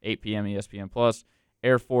 8 p.m. ESPN Plus.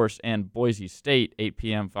 Air Force and Boise State, 8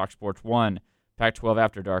 p.m. Fox Sports 1. Pac-12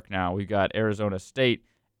 After Dark now. We've got Arizona State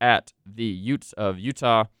at the Utes of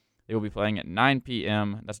Utah. They will be playing at 9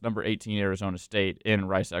 p.m. That's number 18 Arizona State in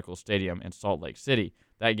Rice-Eccles Stadium in Salt Lake City.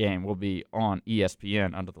 That game will be on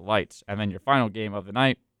ESPN under the lights. And then your final game of the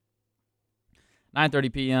night,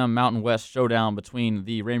 9:30 p.m. Mountain West showdown between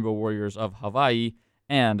the Rainbow Warriors of Hawaii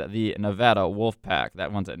and the Nevada Wolfpack.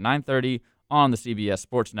 That one's at 9:30 on the CBS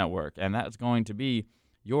Sports Network. And that is going to be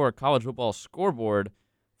your college football scoreboard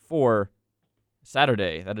for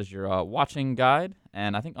Saturday. That is your watching guide.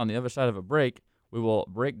 And I think on the other side of a break, we will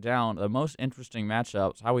break down the most interesting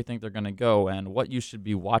matchups, how we think they're going to go, and what you should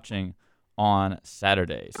be watching on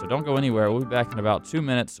Saturday. So don't go anywhere. We'll be back in about 2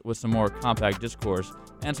 minutes with some more compact discourse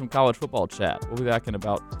and some college football chat. We'll be back in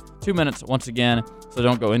about 2 minutes once again, so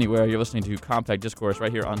don't go anywhere. You're listening to Compact Discourse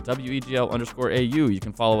right here on WEGL_AU. You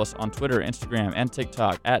can follow us on Twitter, Instagram, and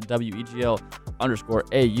TikTok at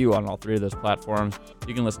WEGL_AU on all three of those platforms.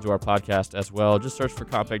 You can listen to our podcast as well. Just search for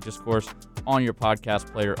Compact Discourse on your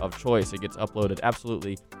podcast player of choice. It gets uploaded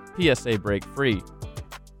absolutely PSA break free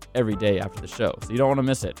every day after the show, so you don't want to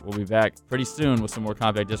miss it. We'll be back pretty soon with some more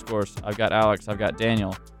Compact Discourse. I've got Alex, I've got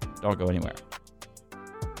Daniel. Don't go anywhere.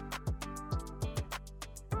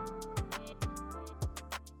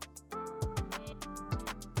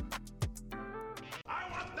 I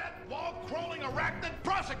want that wall-crawling arachnid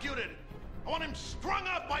prosecuted. I want him strung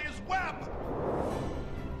up by his web.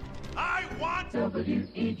 I want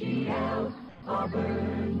WEGL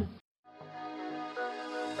Auburn.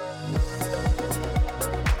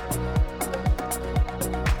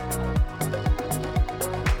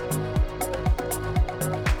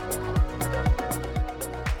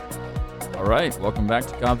 All right, welcome back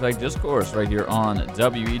to Compact Discourse right here on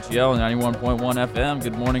WEGL 91.1 FM.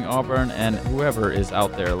 Good morning, Auburn, and whoever is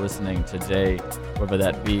out there listening today, whether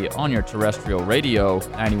that be on your terrestrial radio,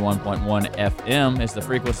 91.1 FM is the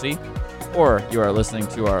frequency, or you are listening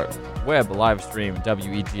to our web live stream,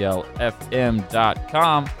 weglfm.com.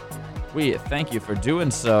 We thank you for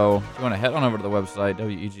doing so. If you want to head on over to the website,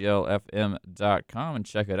 weglfm.com, and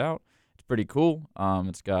check it out. Pretty cool.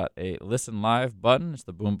 It's got a listen live button. It's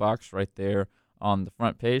the boombox right there on the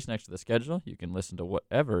front page next to the schedule. You can listen to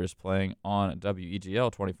whatever is playing on WEGL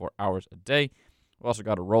 24 hours a day. We've also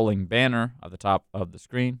got a rolling banner at the top of the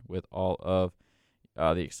screen with all of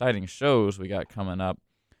the exciting shows we got coming up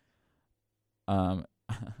on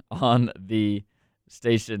the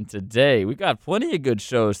station today. We got plenty of good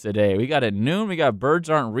shows today. We got at noon, we got Birds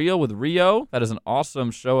Aren't Real with Rio. That is an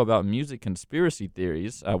awesome show about music conspiracy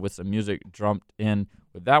theories with some music drummed in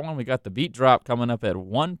with that one. We got the Beat Drop coming up at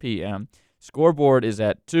 1 p.m. Scoreboard is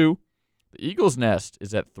at 2. The Eagle's Nest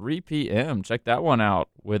is at 3 p.m. Check that one out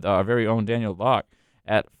with our very own Daniel Locke.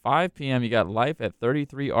 At 5 p.m., you got Life at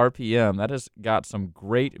 33 RPM. That has got some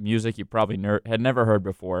great music you probably had never heard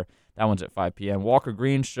before. That one's at 5 p.m. Walker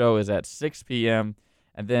Green's show is at 6 p.m.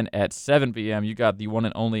 And then at 7 p.m., you got the one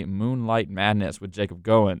and only Moonlight Madness with Jacob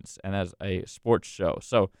Goins, and that's a sports show.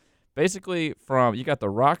 So basically, you got the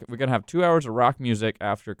rock. We're going to have 2 hours of rock music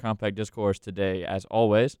after Compact Discourse today, as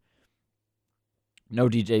always. No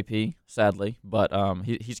DJP, sadly, but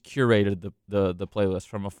he's curated the playlist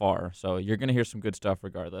from afar. So you're going to hear some good stuff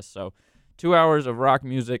regardless. So 2 hours of rock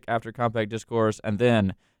music after Compact Discourse, and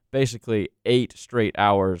then basically 8 straight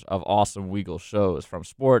hours of awesome WEGL shows, from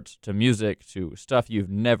sports to music to stuff you've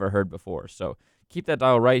never heard before. So keep that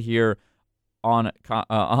dial right here on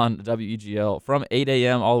WEGL from 8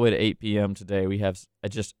 a.m. all the way to 8 p.m. today. We have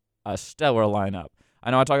just a stellar lineup.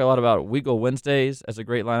 I know I talk a lot about WEGL Wednesdays as a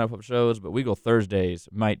great lineup of shows, but WEGL Thursdays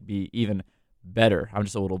might be even better. I'm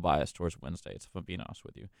just a little biased towards Wednesdays, if I'm being honest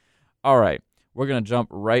with you. All right, we're going to jump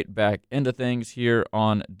right back into things here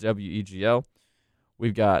on WEGL.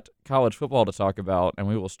 We've got college football to talk about, and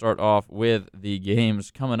we will start off with the games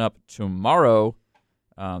coming up tomorrow.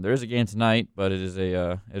 There is a game tonight, but it is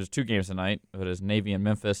 2 games tonight. It is Navy and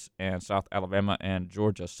Memphis and South Alabama and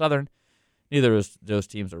Georgia Southern. Neither of those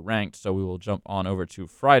teams are ranked, so we will jump on over to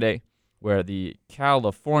Friday, where the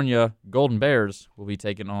California Golden Bears will be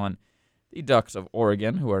taking on the Ducks of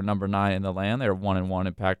Oregon, who are number 9 in the land. They are 1-1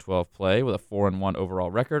 in Pac-12 play with a 4-1 overall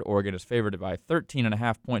record. Oregon is favored by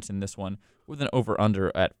 13.5 points in this one, with an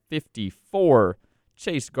over-under at 54.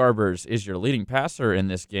 Chase Garbers is your leading passer in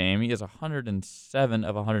this game. He is 107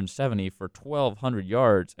 of 170 for 1,200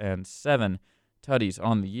 yards and 7 tutties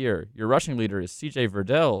on the year. Your rushing leader is C.J.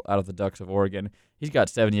 Verdell out of the Ducks of Oregon. He's got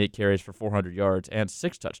 78 carries for 400 yards and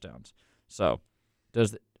 6 touchdowns. So,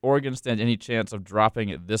 does Oregon stand any chance of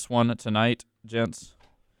dropping this one tonight, gents?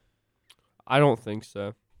 I don't think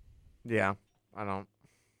so. Yeah, I don't.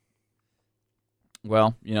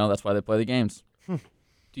 Well, that's why they play the games. Do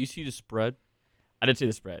you see the spread? I did see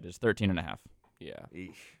the spread. It's 13.5. Yeah.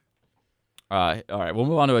 Eesh. All right, we'll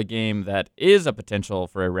move on to a game that is a potential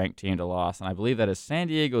for a ranked team to lose, and I believe that is San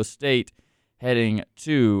Diego State heading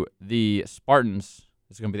to the Spartans.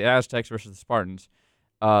 It's going to be the Aztecs versus the Spartans.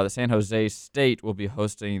 The San Jose State will be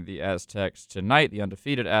hosting the Aztecs tonight. The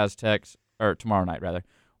undefeated Aztecs, or tomorrow night, rather,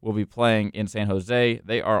 will be playing in San Jose.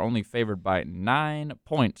 They are only favored by 9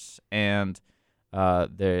 points, and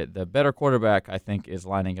the better quarterback, I think, is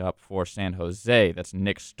lining up for San Jose. That's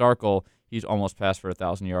Nick Starkel. He's almost passed for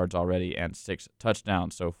 1,000 yards already and 6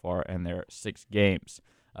 touchdowns so far in their 6 games.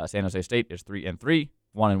 San Jose State is 3-3,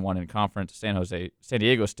 1-1 in conference. San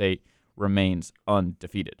Diego State remains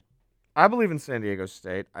undefeated. I believe in San Diego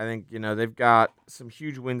State. I think, they've got some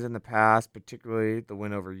huge wins in the past, particularly the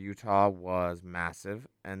win over Utah was massive.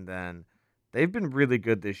 And then they've been really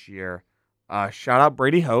good this year. Shout out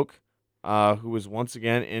Brady Hoke, who is once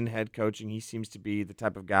again in head coaching. He seems to be the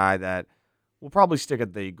type of guy that will probably stick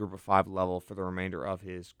at the Group of 5 level for the remainder of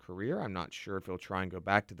his career. I'm not sure if he'll try and go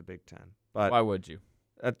back to the Big Ten. But why would you?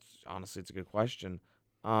 Honestly, it's a good question.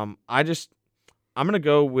 I'm going to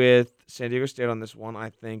go with San Diego State on this one.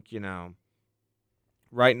 I think,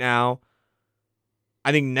 right now,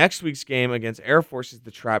 I think next week's game against Air Force is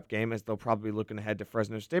the trap game, as they'll probably be looking ahead to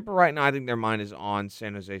Fresno State. But right now, I think their mind is on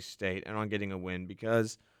San Jose State and on getting a win,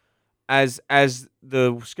 because as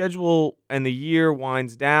the schedule and the year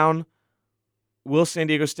winds down, will San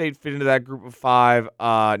Diego State fit into that Group of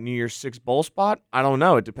 5 New Year's 6 bowl spot? I don't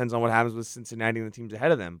know. It depends on what happens with Cincinnati and the teams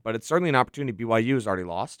ahead of them. But it's certainly an opportunity. BYU has already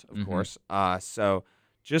lost, of course. So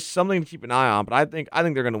just something to keep an eye on. But I think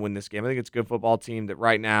they're going to win this game. I think it's a good football team that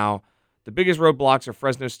right now the biggest roadblocks are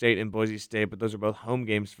Fresno State and Boise State, but those are both home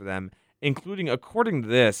games for them, including, according to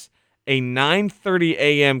this, a 9:30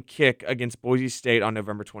 a.m. kick against Boise State on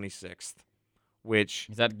November 26th. Which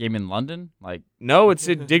is that game in London? No, it's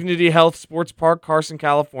at Dignity Health Sports Park, Carson,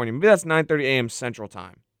 California. Maybe that's 9:30 a.m. Central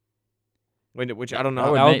Time. Which I don't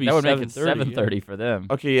know. That would make it 7:30 for them.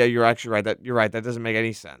 Okay, yeah, you're actually right. You're right. That doesn't make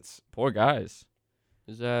any sense. Poor guys.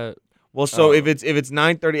 Is that well? So if it's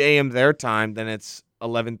 9:30 a.m. their time, then it's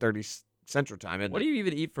 11:30 Central Time. Isn't what it? do you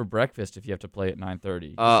even eat for breakfast if you have to play at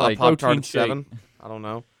 9:30? A Pop-Tart at 7. I don't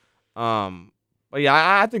know. But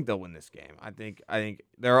yeah, I think they'll win this game. I think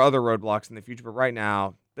there are other roadblocks in the future, but right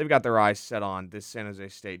now they've got their eyes set on this San Jose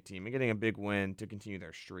State team and getting a big win to continue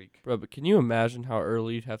their streak. Bro, but can you imagine how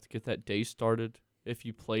early you'd have to get that day started if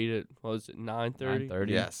you played it? What was it, 9:30? 9:30.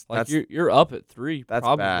 Yes, you're up at 3. That's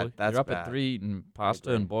probably. bad. That's you're up bad. at 3 eating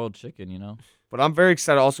pasta and boiled chicken. But I'm very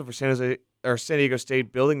excited also for San Diego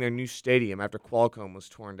State building their new stadium after Qualcomm was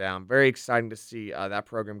torn down. Very exciting to see that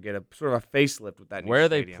program get a sort of a facelift with that new Where are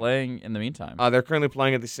stadium. they playing in the meantime? They're currently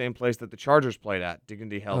playing at the same place that the Chargers played at,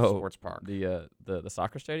 Dignity Health Sports Park. The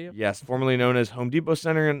soccer stadium? Yes, formerly known as Home Depot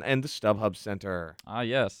Center and the StubHub Center. Ah,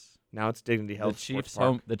 yes. Now it's Dignity Health Sports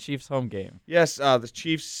Park. The Chiefs' home game. Yes, the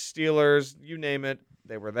Chiefs, Steelers, you name it,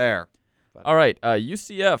 they were there. But. All right,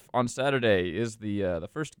 UCF on Saturday is the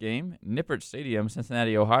first game. Nippert Stadium,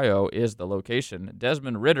 Cincinnati, Ohio, is the location.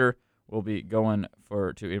 Desmond Ridder will be going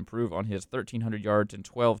to improve on his 1,300 yards and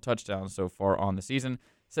 12 touchdowns so far on the season.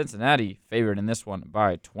 Cincinnati favored in this one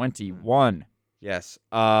by 21. Yes,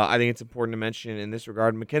 I think it's important to mention in this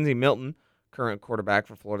regard, Mackenzie Milton, current quarterback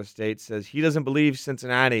for Florida State, says he doesn't believe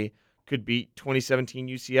Cincinnati could beat 2017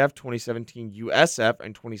 UCF, 2017 USF,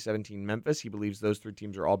 and 2017 Memphis. He believes those 3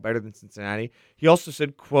 teams are all better than Cincinnati. He also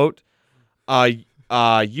said, quote,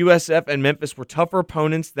 USF and Memphis were tougher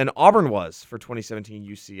opponents than Auburn was for 2017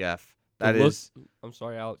 UCF. I'm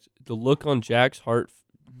sorry, Alex. The look on Jack Hart's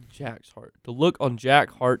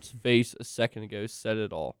face a second ago said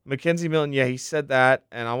it all. Mackenzie Milton, yeah, he said that,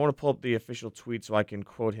 and I want to pull up the official tweet so I can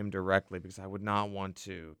quote him directly because I would not want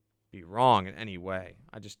to be wrong in any way.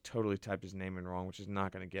 I just totally typed his name in wrong, which is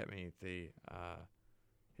not going to get me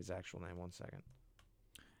his actual name. 1 second.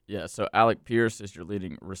 Yeah, so Alec Pierce is your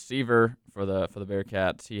leading receiver for the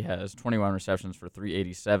Bearcats. He has 21 receptions for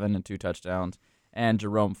 387 and 2 touchdowns. And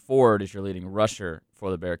Jerome Ford is your leading rusher for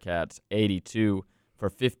the Bearcats, 82 for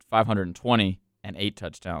 520 and 8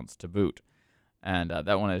 touchdowns to boot. And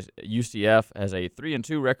that one is UCF has a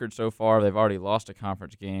 3-2 record so far. They've already lost a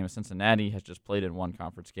conference game. Cincinnati has just played in 1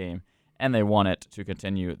 conference game, and they won it to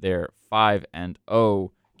continue their 5-0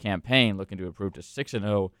 campaign, looking to improve to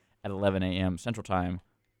 6-0 at 11 a.m. Central Time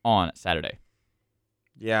on Saturday.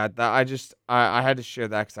 Yeah, I had to share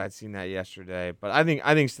that because I'd seen that yesterday. But I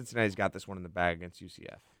think Cincinnati's got this one in the bag against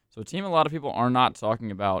UCF. So a team a lot of people are not talking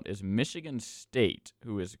about is Michigan State,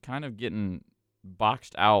 who is kind of getting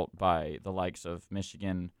boxed out by the likes of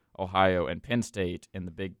Michigan, Ohio, and Penn State in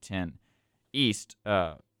the Big Ten East.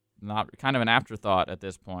 not kind of an afterthought at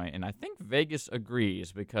this point, and I think Vegas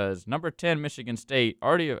agrees because number 10 Michigan State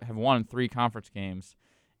already have won 3 conference games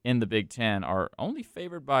in the Big Ten, are only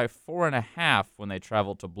favored by 4.5 when they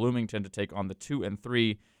travel to Bloomington to take on the 2 and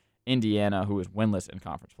 3 Indiana, who is winless in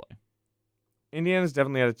conference play. Indiana's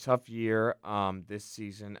definitely had a tough year this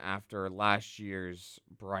season after last year's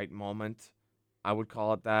bright moment, I would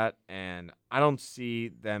call it that, and I don't see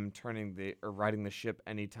them riding the ship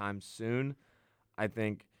anytime soon. I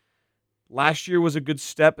think last year was a good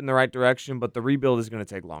step in the right direction, but the rebuild is going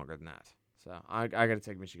to take longer than that. So I got to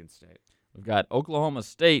take Michigan State. We've got Oklahoma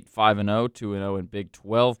State 5-0, 2-0 in Big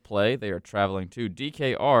 12 play. They are traveling to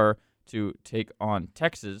DKR to take on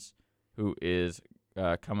Texas, who is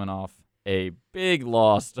coming off a big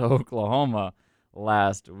loss to Oklahoma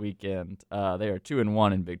last weekend. They are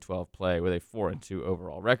 2-1 in Big 12 play with a 4-2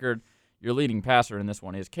 overall record. Your leading passer in this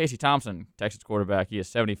one is Casey Thompson, Texas quarterback. He is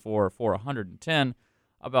 74 for 110,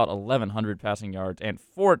 about 1,100 passing yards, and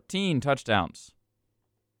 14 touchdowns.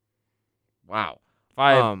 Wow.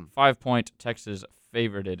 5-point Texas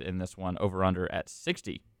favorited in this one, over-under at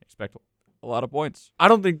 60. Expect a lot of points.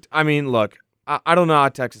 Look, I don't know how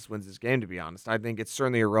Texas wins this game, to be honest. I think it's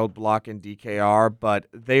certainly a roadblock in DKR, but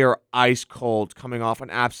they are ice cold coming off an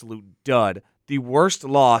absolute dud. The worst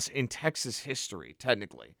loss in Texas history,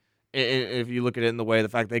 technically. If you look at it in the way, the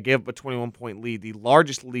fact they gave up a 21-point lead, the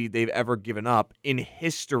largest lead they've ever given up in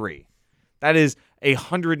history. That is a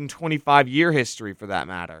 125-year history, for that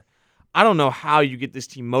matter. I don't know how you get this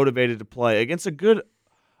team motivated to play against a good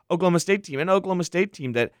Oklahoma State team, an Oklahoma State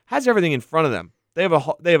team that has everything in front of them. They have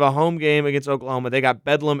a home game against Oklahoma. They got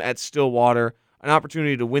Bedlam at Stillwater, an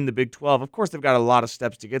opportunity to win the Big 12. Of course, they've got a lot of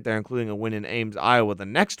steps to get there, including a win in Ames, Iowa the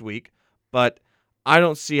next week. But I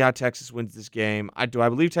don't see how Texas wins this game. Do I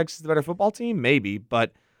believe Texas is the better football team? Maybe,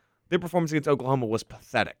 but their performance against Oklahoma was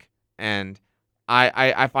pathetic. And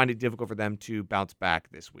I find it difficult for them to bounce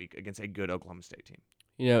back this week against a good Oklahoma State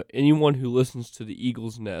team. Anyone who listens to the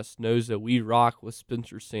Eagles Nest knows that we rock with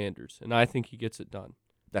Spencer Sanders, and I think he gets it done.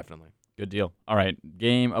 Definitely. Good deal. All right,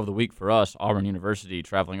 game of the week for us, Auburn University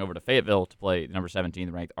traveling over to Fayetteville to play the number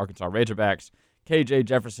 17 ranked Arkansas Razorbacks. KJ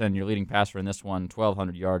Jefferson, your leading passer in this one,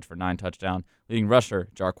 1,200 yards for 9 touchdowns. Leading rusher,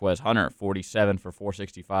 Jarquez Hunter, 47 for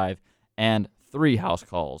 465, and 3 house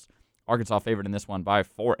calls. Arkansas favored in this one by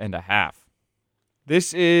 4.5.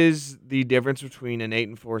 This is the difference between an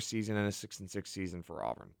 8-4 season and a 6-6 season for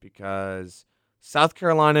Auburn, because South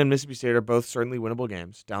Carolina and Mississippi State are both certainly winnable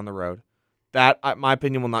games down the road. That, my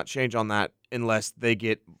opinion, will not change on that unless they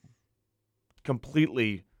get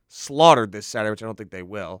completely slaughtered this Saturday, which I don't think they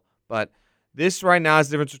will. But this right now is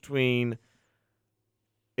the difference between,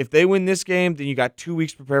 if they win this game, then you got 2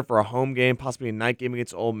 weeks prepared for a home game, possibly a night game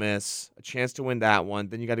against Ole Miss, a chance to win that one.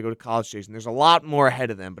 Then you got to go to College Station. There's a lot more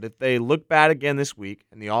ahead of them. But if they look bad again this week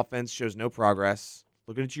and the offense shows no progress,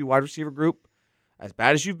 looking at you, wide receiver group, as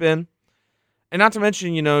bad as you've been, and not to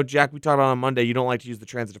mention, Jack, we talked about on Monday, you don't like to use the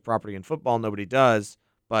transitive property in football. Nobody does.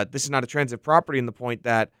 But this is not a transitive property in the point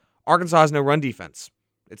that Arkansas has no run defense.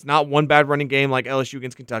 It's not one bad running game like LSU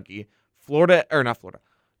against Kentucky.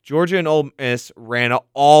 Georgia and Ole Miss ran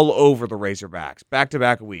all over the Razorbacks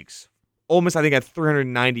back-to-back weeks. Ole Miss, I think, had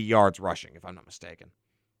 390 yards rushing, if I'm not mistaken.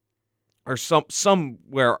 Or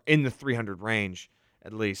somewhere in the 300 range,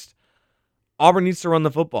 at least. Auburn needs to run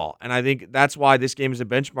the football, and I think that's why this game is a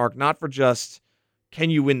benchmark, not for just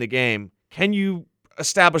can you win the game, can you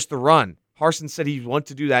establish the run? Harsin said he wants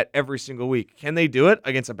to do that every single week. Can they do it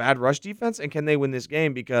against a bad rush defense, and can they win this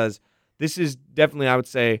game? Because this is definitely, I would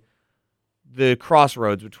say, the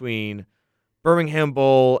crossroads between Birmingham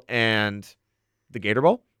Bowl and the Gator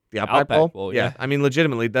Bowl, the Outback Bowl. Yeah. I mean,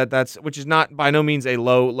 legitimately, that's which is not by no means a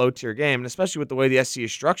low tier game, and especially with the way the SEC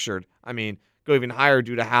is structured. I mean, go even higher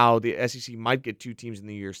due to how the SEC might get 2 teams in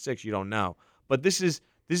the year 6. You don't know, but this is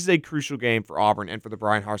a crucial game for Auburn and for the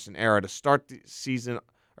Brian Harsin era to start the season,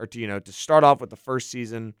 or to start off with the first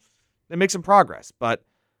season and make some progress. But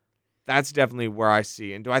that's definitely where I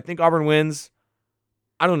see. And do I think Auburn wins?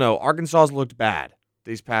 I don't know. Arkansas's looked bad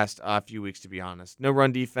these past few weeks, to be honest. No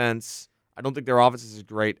run defense. I don't think their offense is as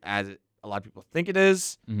great as a lot of people think it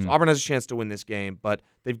is. Mm-hmm. So Auburn has a chance to win this game, but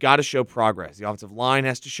they've got to show progress. The offensive line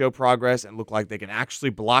has to show progress and look like they can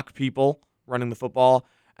actually block people running the football,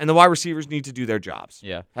 and the wide receivers need to do their jobs.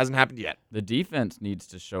 Yeah. Hasn't happened yet. The defense needs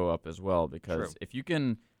to show up as well, because True. if you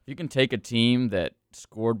can take a team that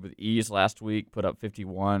scored with ease last week, put up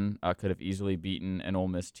 51, could have easily beaten an Ole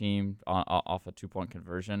Miss team off a 2-point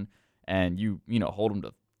conversion, and you hold them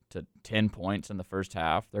to 10 points in the first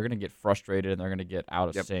half, they're going to get frustrated and they're going to get out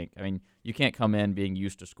of sync. I mean, you can't come in being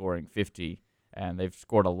used to scoring 50, and they've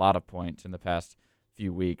scored a lot of points in the past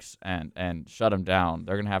few weeks and shut them down,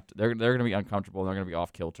 they're gonna be uncomfortable. And they're gonna be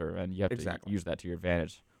off kilter, and you have to use that to your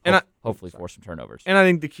advantage. And hopefully force some turnovers. And I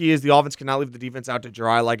think the key is the offense cannot leave the defense out to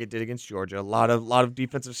dry like it did against Georgia. A lot of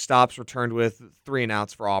defensive stops returned with 3 and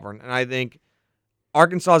outs for Auburn. And I think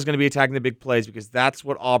Arkansas is going to be attacking the big plays because that's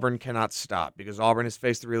what Auburn cannot stop. Because Auburn has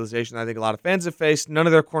faced the realization I think a lot of fans have faced. None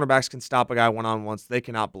of their cornerbacks can stop a guy one-on-one, so they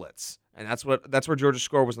cannot blitz. And that's where Georgia's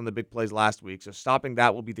score was on the big plays last week. So stopping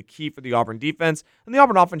that will be the key for the Auburn defense. And the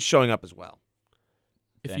Auburn offense showing up as well.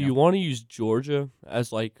 If you want to use Georgia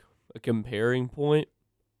as like a comparing point,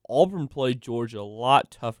 Auburn played Georgia a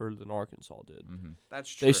lot tougher than Arkansas did. Mm-hmm.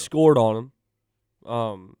 That's true. They scored on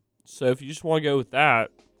them. So if you just want to go with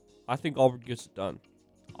that, I think Auburn gets it done.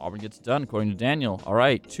 Auburn gets it done, according to Daniel. All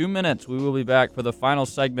right, 2 minutes. We will be back for the final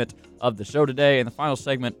segment of the show today and the final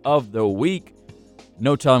segment of the week.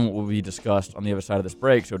 No telling what will be discussed on the other side of this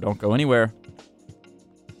break, so don't go anywhere.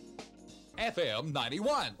 FM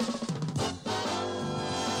 91.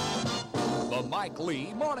 The Mike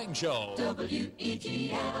Lee Morning Show.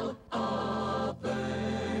 WEGL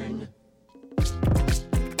Auburn.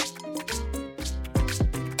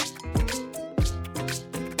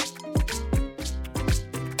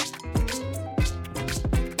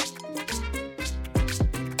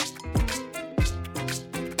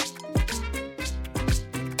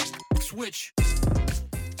 Switch.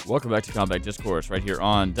 Welcome back to Combat Discourse right here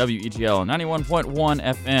on WEGL 91.1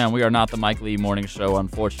 FM. We are not the Mike Lee Morning Show,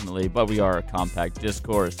 unfortunately, but we are a Compact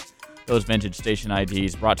Discourse. Those vintage station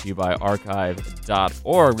IDs brought to you by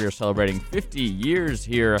archive.org. We are celebrating 50 years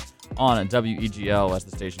here on WEGL as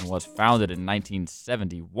the station was founded in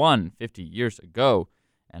 1971, 50 years ago.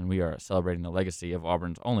 And we are celebrating the legacy of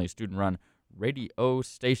Auburn's only student-run radio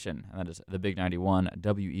station, and that is the Big 91,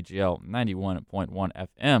 WEGL 91.1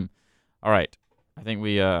 FM. All right. I think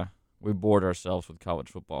we bored ourselves with college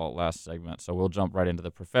football last segment, so we'll jump right into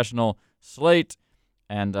the professional slate,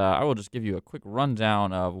 and I will just give you a quick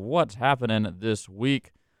rundown of what's happening this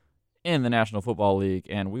week in the National Football League,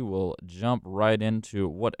 and we will jump right into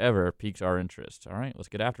whatever piques our interest. All right, let's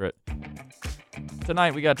get after it.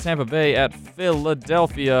 Tonight we got Tampa Bay at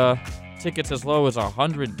Philadelphia. Tickets as low as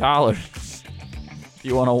 $100 if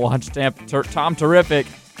you want to watch Tom Terrific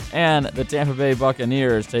and the Tampa Bay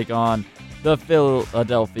Buccaneers take on the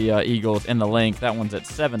Philadelphia Eagles in the link. That one's at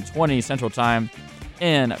 7:20 Central Time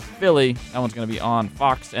in Philly. That one's going to be on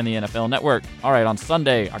Fox and the NFL Network. All right, on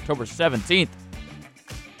Sunday, October 17th,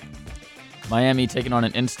 Miami taking on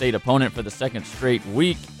an in-state opponent for the second straight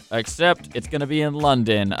week, except it's going to be in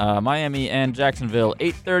London. Miami and Jacksonville,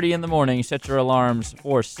 8:30 in the morning. Set your alarms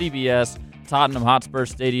for CBS Tottenham Hotspur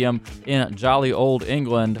Stadium in jolly old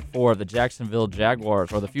England for the Jacksonville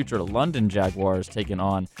Jaguars, or the future London Jaguars, taking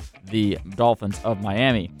on the Dolphins of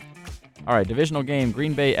Miami. All right, divisional game,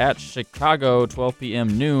 Green Bay at Chicago, 12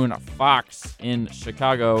 p.m. noon, Fox in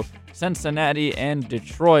Chicago. Cincinnati and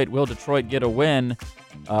Detroit. Will Detroit get a win?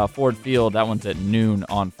 Ford Field, that one's at noon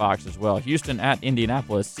on Fox as well. Houston at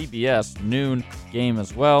Indianapolis, CBS, noon game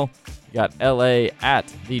as well. You got LA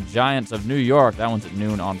at the Giants of New York. That one's at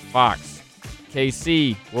noon on Fox.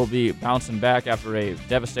 KC will be bouncing back after a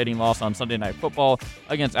devastating loss on Sunday Night Football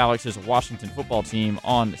against Alex's Washington football team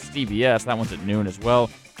on CBS. That one's at noon as well.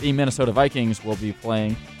 The Minnesota Vikings will be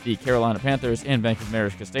playing the Carolina Panthers in Bank of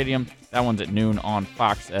America Stadium. That one's at noon on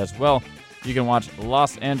Fox as well. You can watch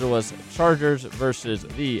Los Angeles Chargers versus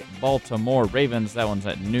the Baltimore Ravens. That one's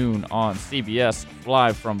at noon on CBS,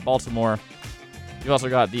 live from Baltimore. You also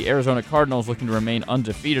got the Arizona Cardinals looking to remain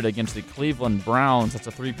undefeated against the Cleveland Browns. That's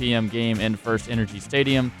a 3 p.m. game in First Energy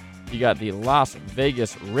Stadium. You got the Las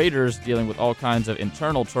Vegas Raiders dealing with all kinds of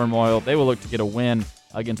internal turmoil. They will look to get a win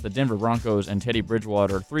against the Denver Broncos and Teddy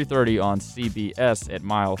Bridgewater, 3:30 on CBS at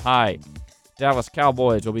Mile High. Dallas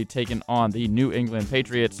Cowboys will be taking on the New England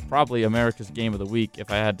Patriots, probably America's game of the week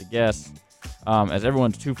if I had to guess, as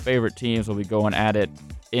everyone's two favorite teams will be going at it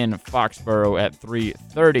in Foxborough at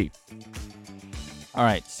 3:30. All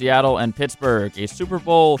right, Seattle and Pittsburgh, a Super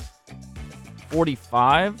Bowl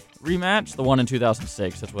 45 rematch, the one in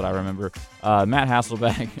 2006, that's what I remember. Matt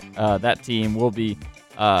Hasselbeck, that team will be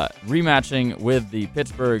rematching with the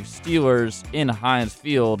Pittsburgh Steelers in Heinz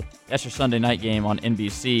Field. That's your Sunday night game on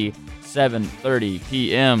NBC, 7:30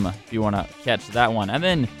 p.m. if you want to catch that one. And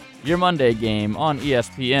then your Monday game on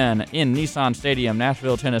ESPN in Nissan Stadium,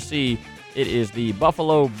 Nashville, Tennessee. It is the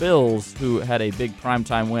Buffalo Bills, who had a big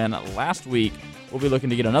primetime win last week. We'll be looking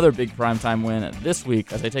to get another big primetime win this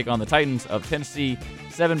week as they take on the Titans of Tennessee,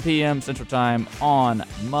 7 p.m. Central Time on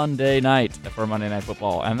Monday night for Monday Night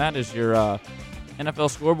Football. And that is your NFL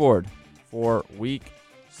scoreboard for Week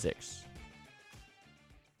 6.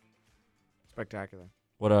 Spectacular.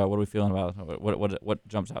 What are we feeling about? What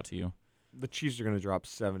jumps out to you? The Chiefs are going to drop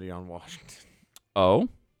 70 on Washington. Oh,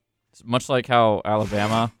 it's much like how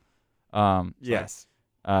Alabama, Yes.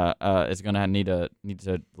 is going to need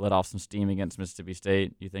to let off some steam against Mississippi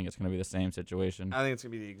State. You think it's going to be the same situation? I think it's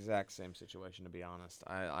going to be the exact same situation, to be honest.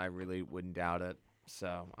 I really wouldn't doubt it.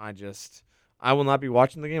 So I will not be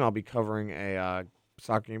watching the game. I'll be covering a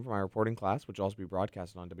soccer game for my reporting class, which will also be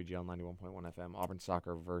broadcasted on WGL 91.1 FM. Auburn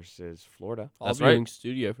soccer versus Florida. I'll be in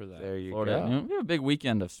studio for that. There you Florida. go. You know, we have a big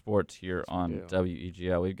weekend of sports here on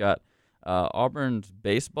WEGL. We've got Auburn's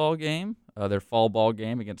baseball game, their fall ball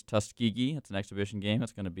game against Tuskegee. It's an exhibition game.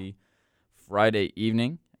 It's going to be Friday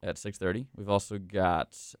evening at 6:30. We've also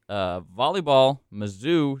got volleyball.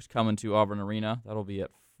 Mizzou is coming to Auburn Arena. That'll be at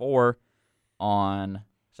 4 on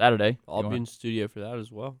Saturday. I'll be in studio for that as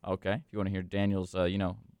well. Okay. If you want to hear Daniel's,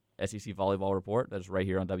 SEC volleyball report, that's right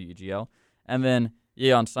here on WEGL. And then,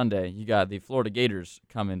 on Sunday, you got the Florida Gators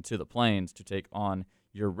coming to the Plains to take on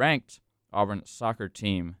your ranked Auburn soccer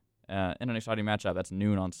team in an exciting matchup. That's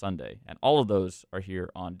noon on Sunday. And all of those are here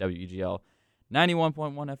on WEGL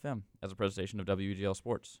 91.1 FM as a presentation of WEGL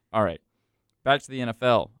Sports. All right. Back to the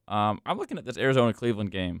NFL. I'm looking at this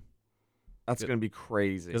Arizona-Cleveland game. That's going to be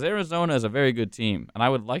crazy. Because Arizona is a very good team, and I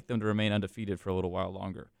would like them to remain undefeated for a little while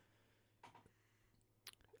longer.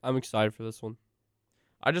 I'm excited for this one.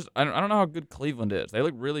 I don't know how good Cleveland is. They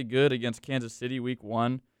look really good against Kansas City week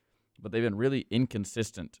 1, but they've been really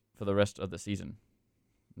inconsistent for the rest of the season.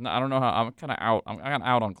 I don't know how. I'm kind of out. I'm kind of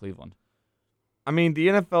out on Cleveland. I mean, the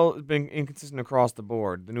NFL has been inconsistent across the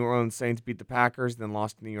board. The New Orleans Saints beat the Packers, then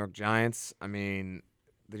lost to the New York Giants. I mean,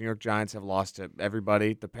 the New York Giants have lost to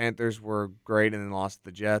everybody. The Panthers were great and then lost to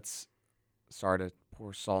the Jets. Sorry to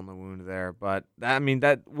pour salt in the wound there, but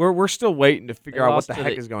we're still waiting to figure out what the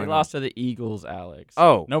heck is going on. They lost to the Eagles, Alex.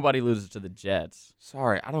 Oh. Nobody loses to the Jets.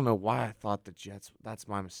 Sorry, I don't know why I thought the Jets. That's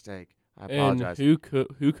my mistake. I apologize. And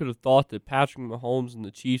who could have thought that Patrick Mahomes and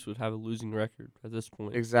the Chiefs would have a losing record at this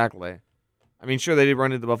point? Exactly. I mean, sure, they did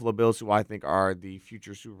run into the Buffalo Bills, who I think are the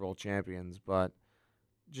future Super Bowl champions, but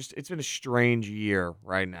it's been a strange year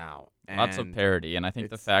right now. Lots of parity, and I think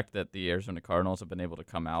the fact that the Arizona Cardinals have been able to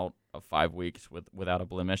come out of 5 weeks without a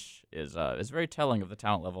blemish is very telling of the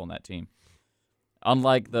talent level on that team.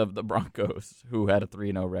 Unlike the Broncos, who had a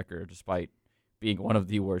 3-0 record despite being one of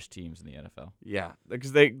the worst teams in the NFL. Yeah,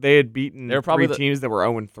 because they had beaten three teams that were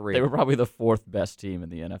 0-3. They were probably the 4th best team in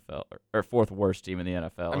the NFL, or 4th worst team in the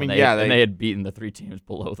NFL. I mean, they had beaten the 3 teams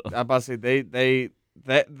below them. I'm about to say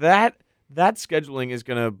that scheduling is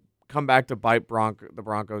going to come back to bite the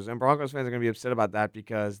Broncos, and Broncos fans are going to be upset about that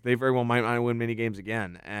because they very well might not win many games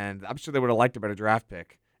again, and I'm sure they would have liked a better draft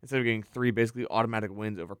pick instead of getting 3 basically automatic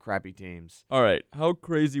wins over crappy teams. All right, how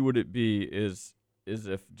crazy would it be is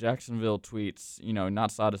if Jacksonville tweets,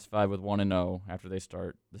 not satisfied with 1-0 after they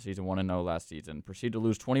start the season 1-0 last season, proceed to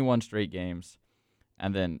lose 21 straight games,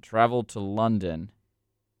 and then travel to London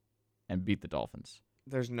and beat the Dolphins?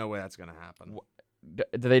 There's no way that's going to happen.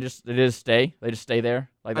 Do they just stay? They just stay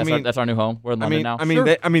there? Like that's our new home. We're in London now.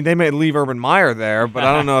 They may leave Urban Meyer there, but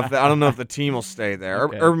I don't know if the team will stay there.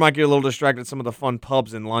 Okay. Urban might get a little distracted at some of the fun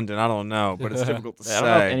pubs in London. I don't know, but it's difficult to say. I don't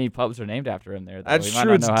know if any pubs are named after him there. Though. That's he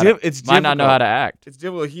true. Might not know how to act. It's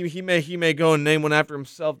difficult. He may go and name one after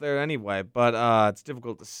himself there anyway, but it's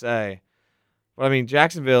difficult to say. But I mean,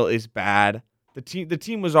 Jacksonville is bad. The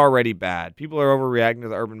team was already bad. People are overreacting to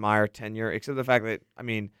the Urban Meyer tenure, except the fact that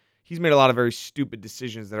he's made a lot of very stupid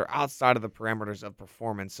decisions that are outside of the parameters of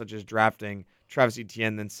performance, such as drafting Travis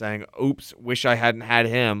Etienne, then saying, oops, wish I hadn't had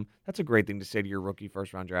him. That's a great thing to say to your rookie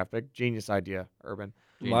first-round draft pick. Genius idea, Urban.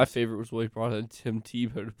 Genius. My favorite was when he brought in Tim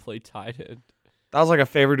Tebow to play tight end. That was like a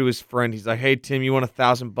favor to his friend. He's like, hey, Tim, you want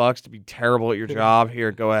 $1,000 to be terrible at your job?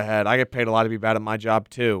 Here, go ahead. I get paid a lot to be bad at my job,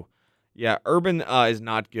 too. Yeah, Urban is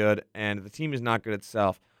not good, and the team is not good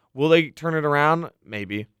itself. Will they turn it around?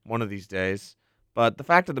 Maybe, one of these days. But the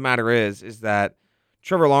fact of the matter is that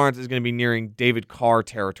Trevor Lawrence is going to be nearing David Carr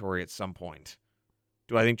territory at some point.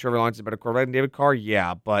 Do I think Trevor Lawrence is a better quarterback than David Carr?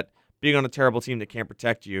 Yeah, but being on a terrible team that can't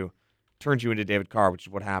protect you turns you into David Carr, which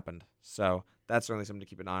is what happened. So that's certainly something to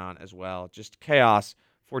keep an eye on as well. Just chaos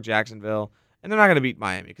for Jacksonville, and they're not going to beat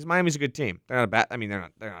Miami because Miami's a good team. They're not they're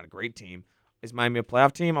not a great team. Is Miami a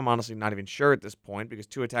playoff team? I'm honestly not even sure at this point because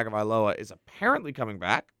Tua Tagovailoa is apparently coming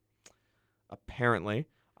back. Apparently,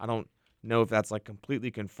 I don't know if that's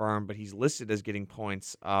completely confirmed, but he's listed as getting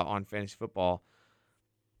points on fantasy football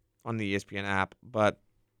on the ESPN app. But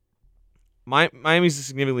Miami's a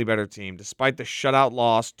significantly better team. Despite the shutout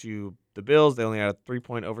loss to the Bills, they only had a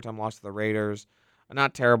 3-point overtime loss to the Raiders. A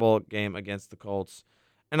not terrible game against the Colts.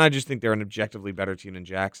 And I just think they're an objectively better team than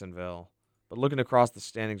Jacksonville. But looking across the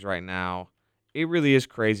standings right now, it really is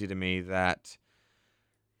crazy to me that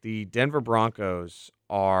the Denver Broncos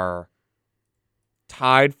are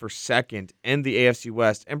tied for second in the AFC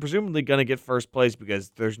West and presumably going to get first place because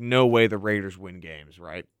there's no way the Raiders win games,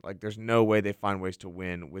 right? Like, there's no way they find ways to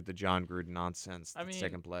win with the John Gruden nonsense at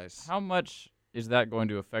second place. How much is that going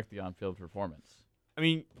to affect the on-field performance? I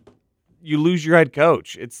mean, you lose your head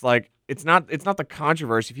coach. It's like it's not the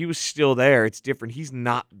controversy. If he was still there, it's different. He's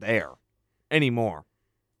not there anymore.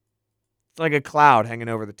 It's like a cloud hanging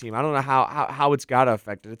over the team. I don't know how it's got to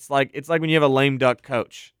affect it. It's like when you have a lame duck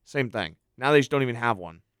coach. Same thing. Now they just don't even have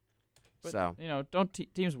one. But, so don't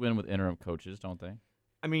teams win with interim coaches? Don't they?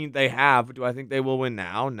 I mean, they have. Do I think they will win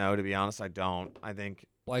now? No, to be honest, I don't. I think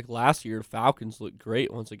Like last year, the Falcons looked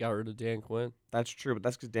great once they got rid of Dan Quinn. that's true, but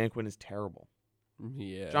that's because Dan Quinn is terrible.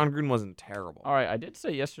 Yeah. John Gruden wasn't terrible. All right, I did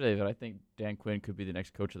say yesterday that I think Dan Quinn could be the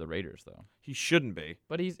next coach of the Raiders, though. He shouldn't be.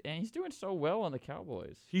 But he's doing so well on the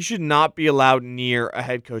Cowboys. He should not be allowed near a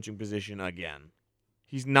head coaching position again.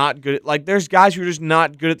 He's not good at, there's guys who are just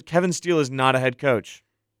not good at. Kevin Steele is not a head coach.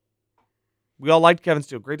 We all liked Kevin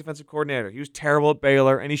Steele, great defensive coordinator. He was terrible at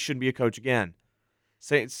Baylor, and he shouldn't be a coach again.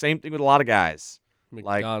 Same thing with a lot of guys.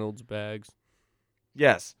 McDonald's bags.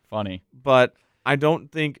 Yes. Funny. But I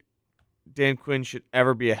don't think Dan Quinn should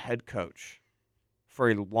ever be a head coach for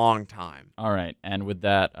a long time. All right, and with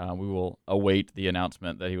that, we will await the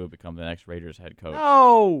announcement that he will become the next Raiders head coach.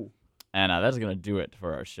 No! And that's going to do it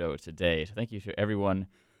for our show today. So thank you to everyone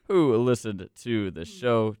who listened to the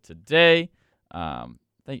show today.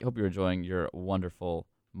 Hope you're enjoying your wonderful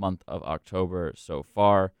month of October so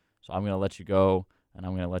far. So I'm going to let you go, and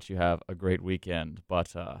I'm going to let you have a great weekend.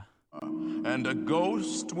 But And a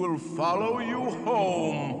ghost will follow you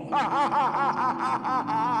home.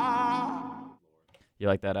 you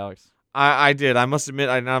like that, Alex? I did. I must admit,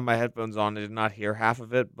 I didn't have my headphones on. I did not hear half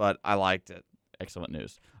of it, but I liked it. Excellent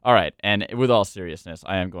news. All right, and with all seriousness,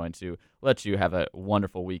 I am going to let you have a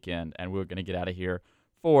wonderful weekend, and we're going to get out of here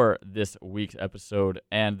for this week's episode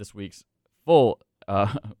and this week's full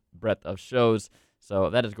breadth of shows. So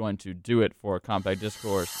that is going to do it for Compact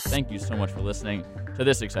Discourse. Thank you so much for listening to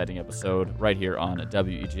this exciting episode right here on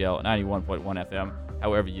WEGL 91.1 FM,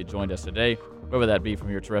 however you joined us today, whether that be from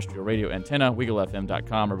your terrestrial radio antenna,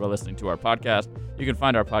 WeagleFM.com, or by listening to our podcast. You can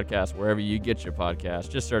find our podcast wherever you get your podcast.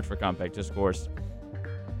 Just search for Compact Discourse.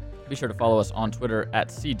 Be sure to follow us on Twitter at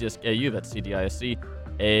CDiscAU, that's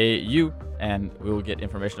CDISCAU, and we will get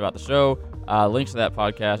information about the show, links to that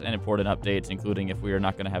podcast, and important updates, including if we are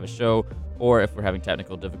not going to have a show or if we're having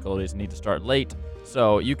technical difficulties and need to start late.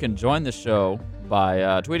 So you can join the show by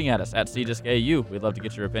tweeting at us at CDiscAU. We'd love to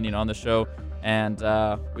get your opinion on the show. And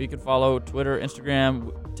you can follow Twitter,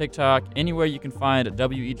 Instagram, TikTok, anywhere you can find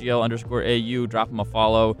WEGL_AU. Drop them a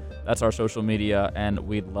follow. That's our social media, and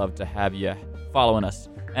we'd love to have you following us.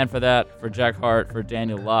 And for that, for Jack Hart, for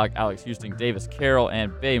Daniel Locke, Alex Houston, Davis Carroll,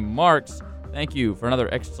 and Bay Marks, thank you for another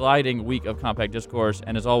exciting week of Compact Discourse.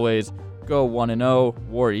 And as always, go 1-0,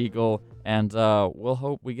 War Eagle, and we'll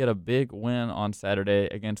hope we get a big win on Saturday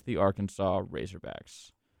against the Arkansas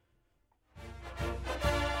Razorbacks.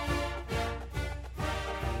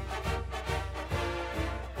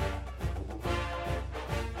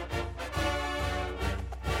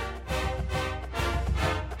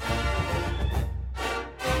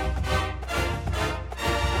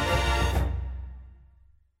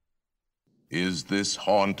 Is this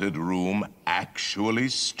haunted room actually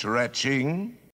stretching?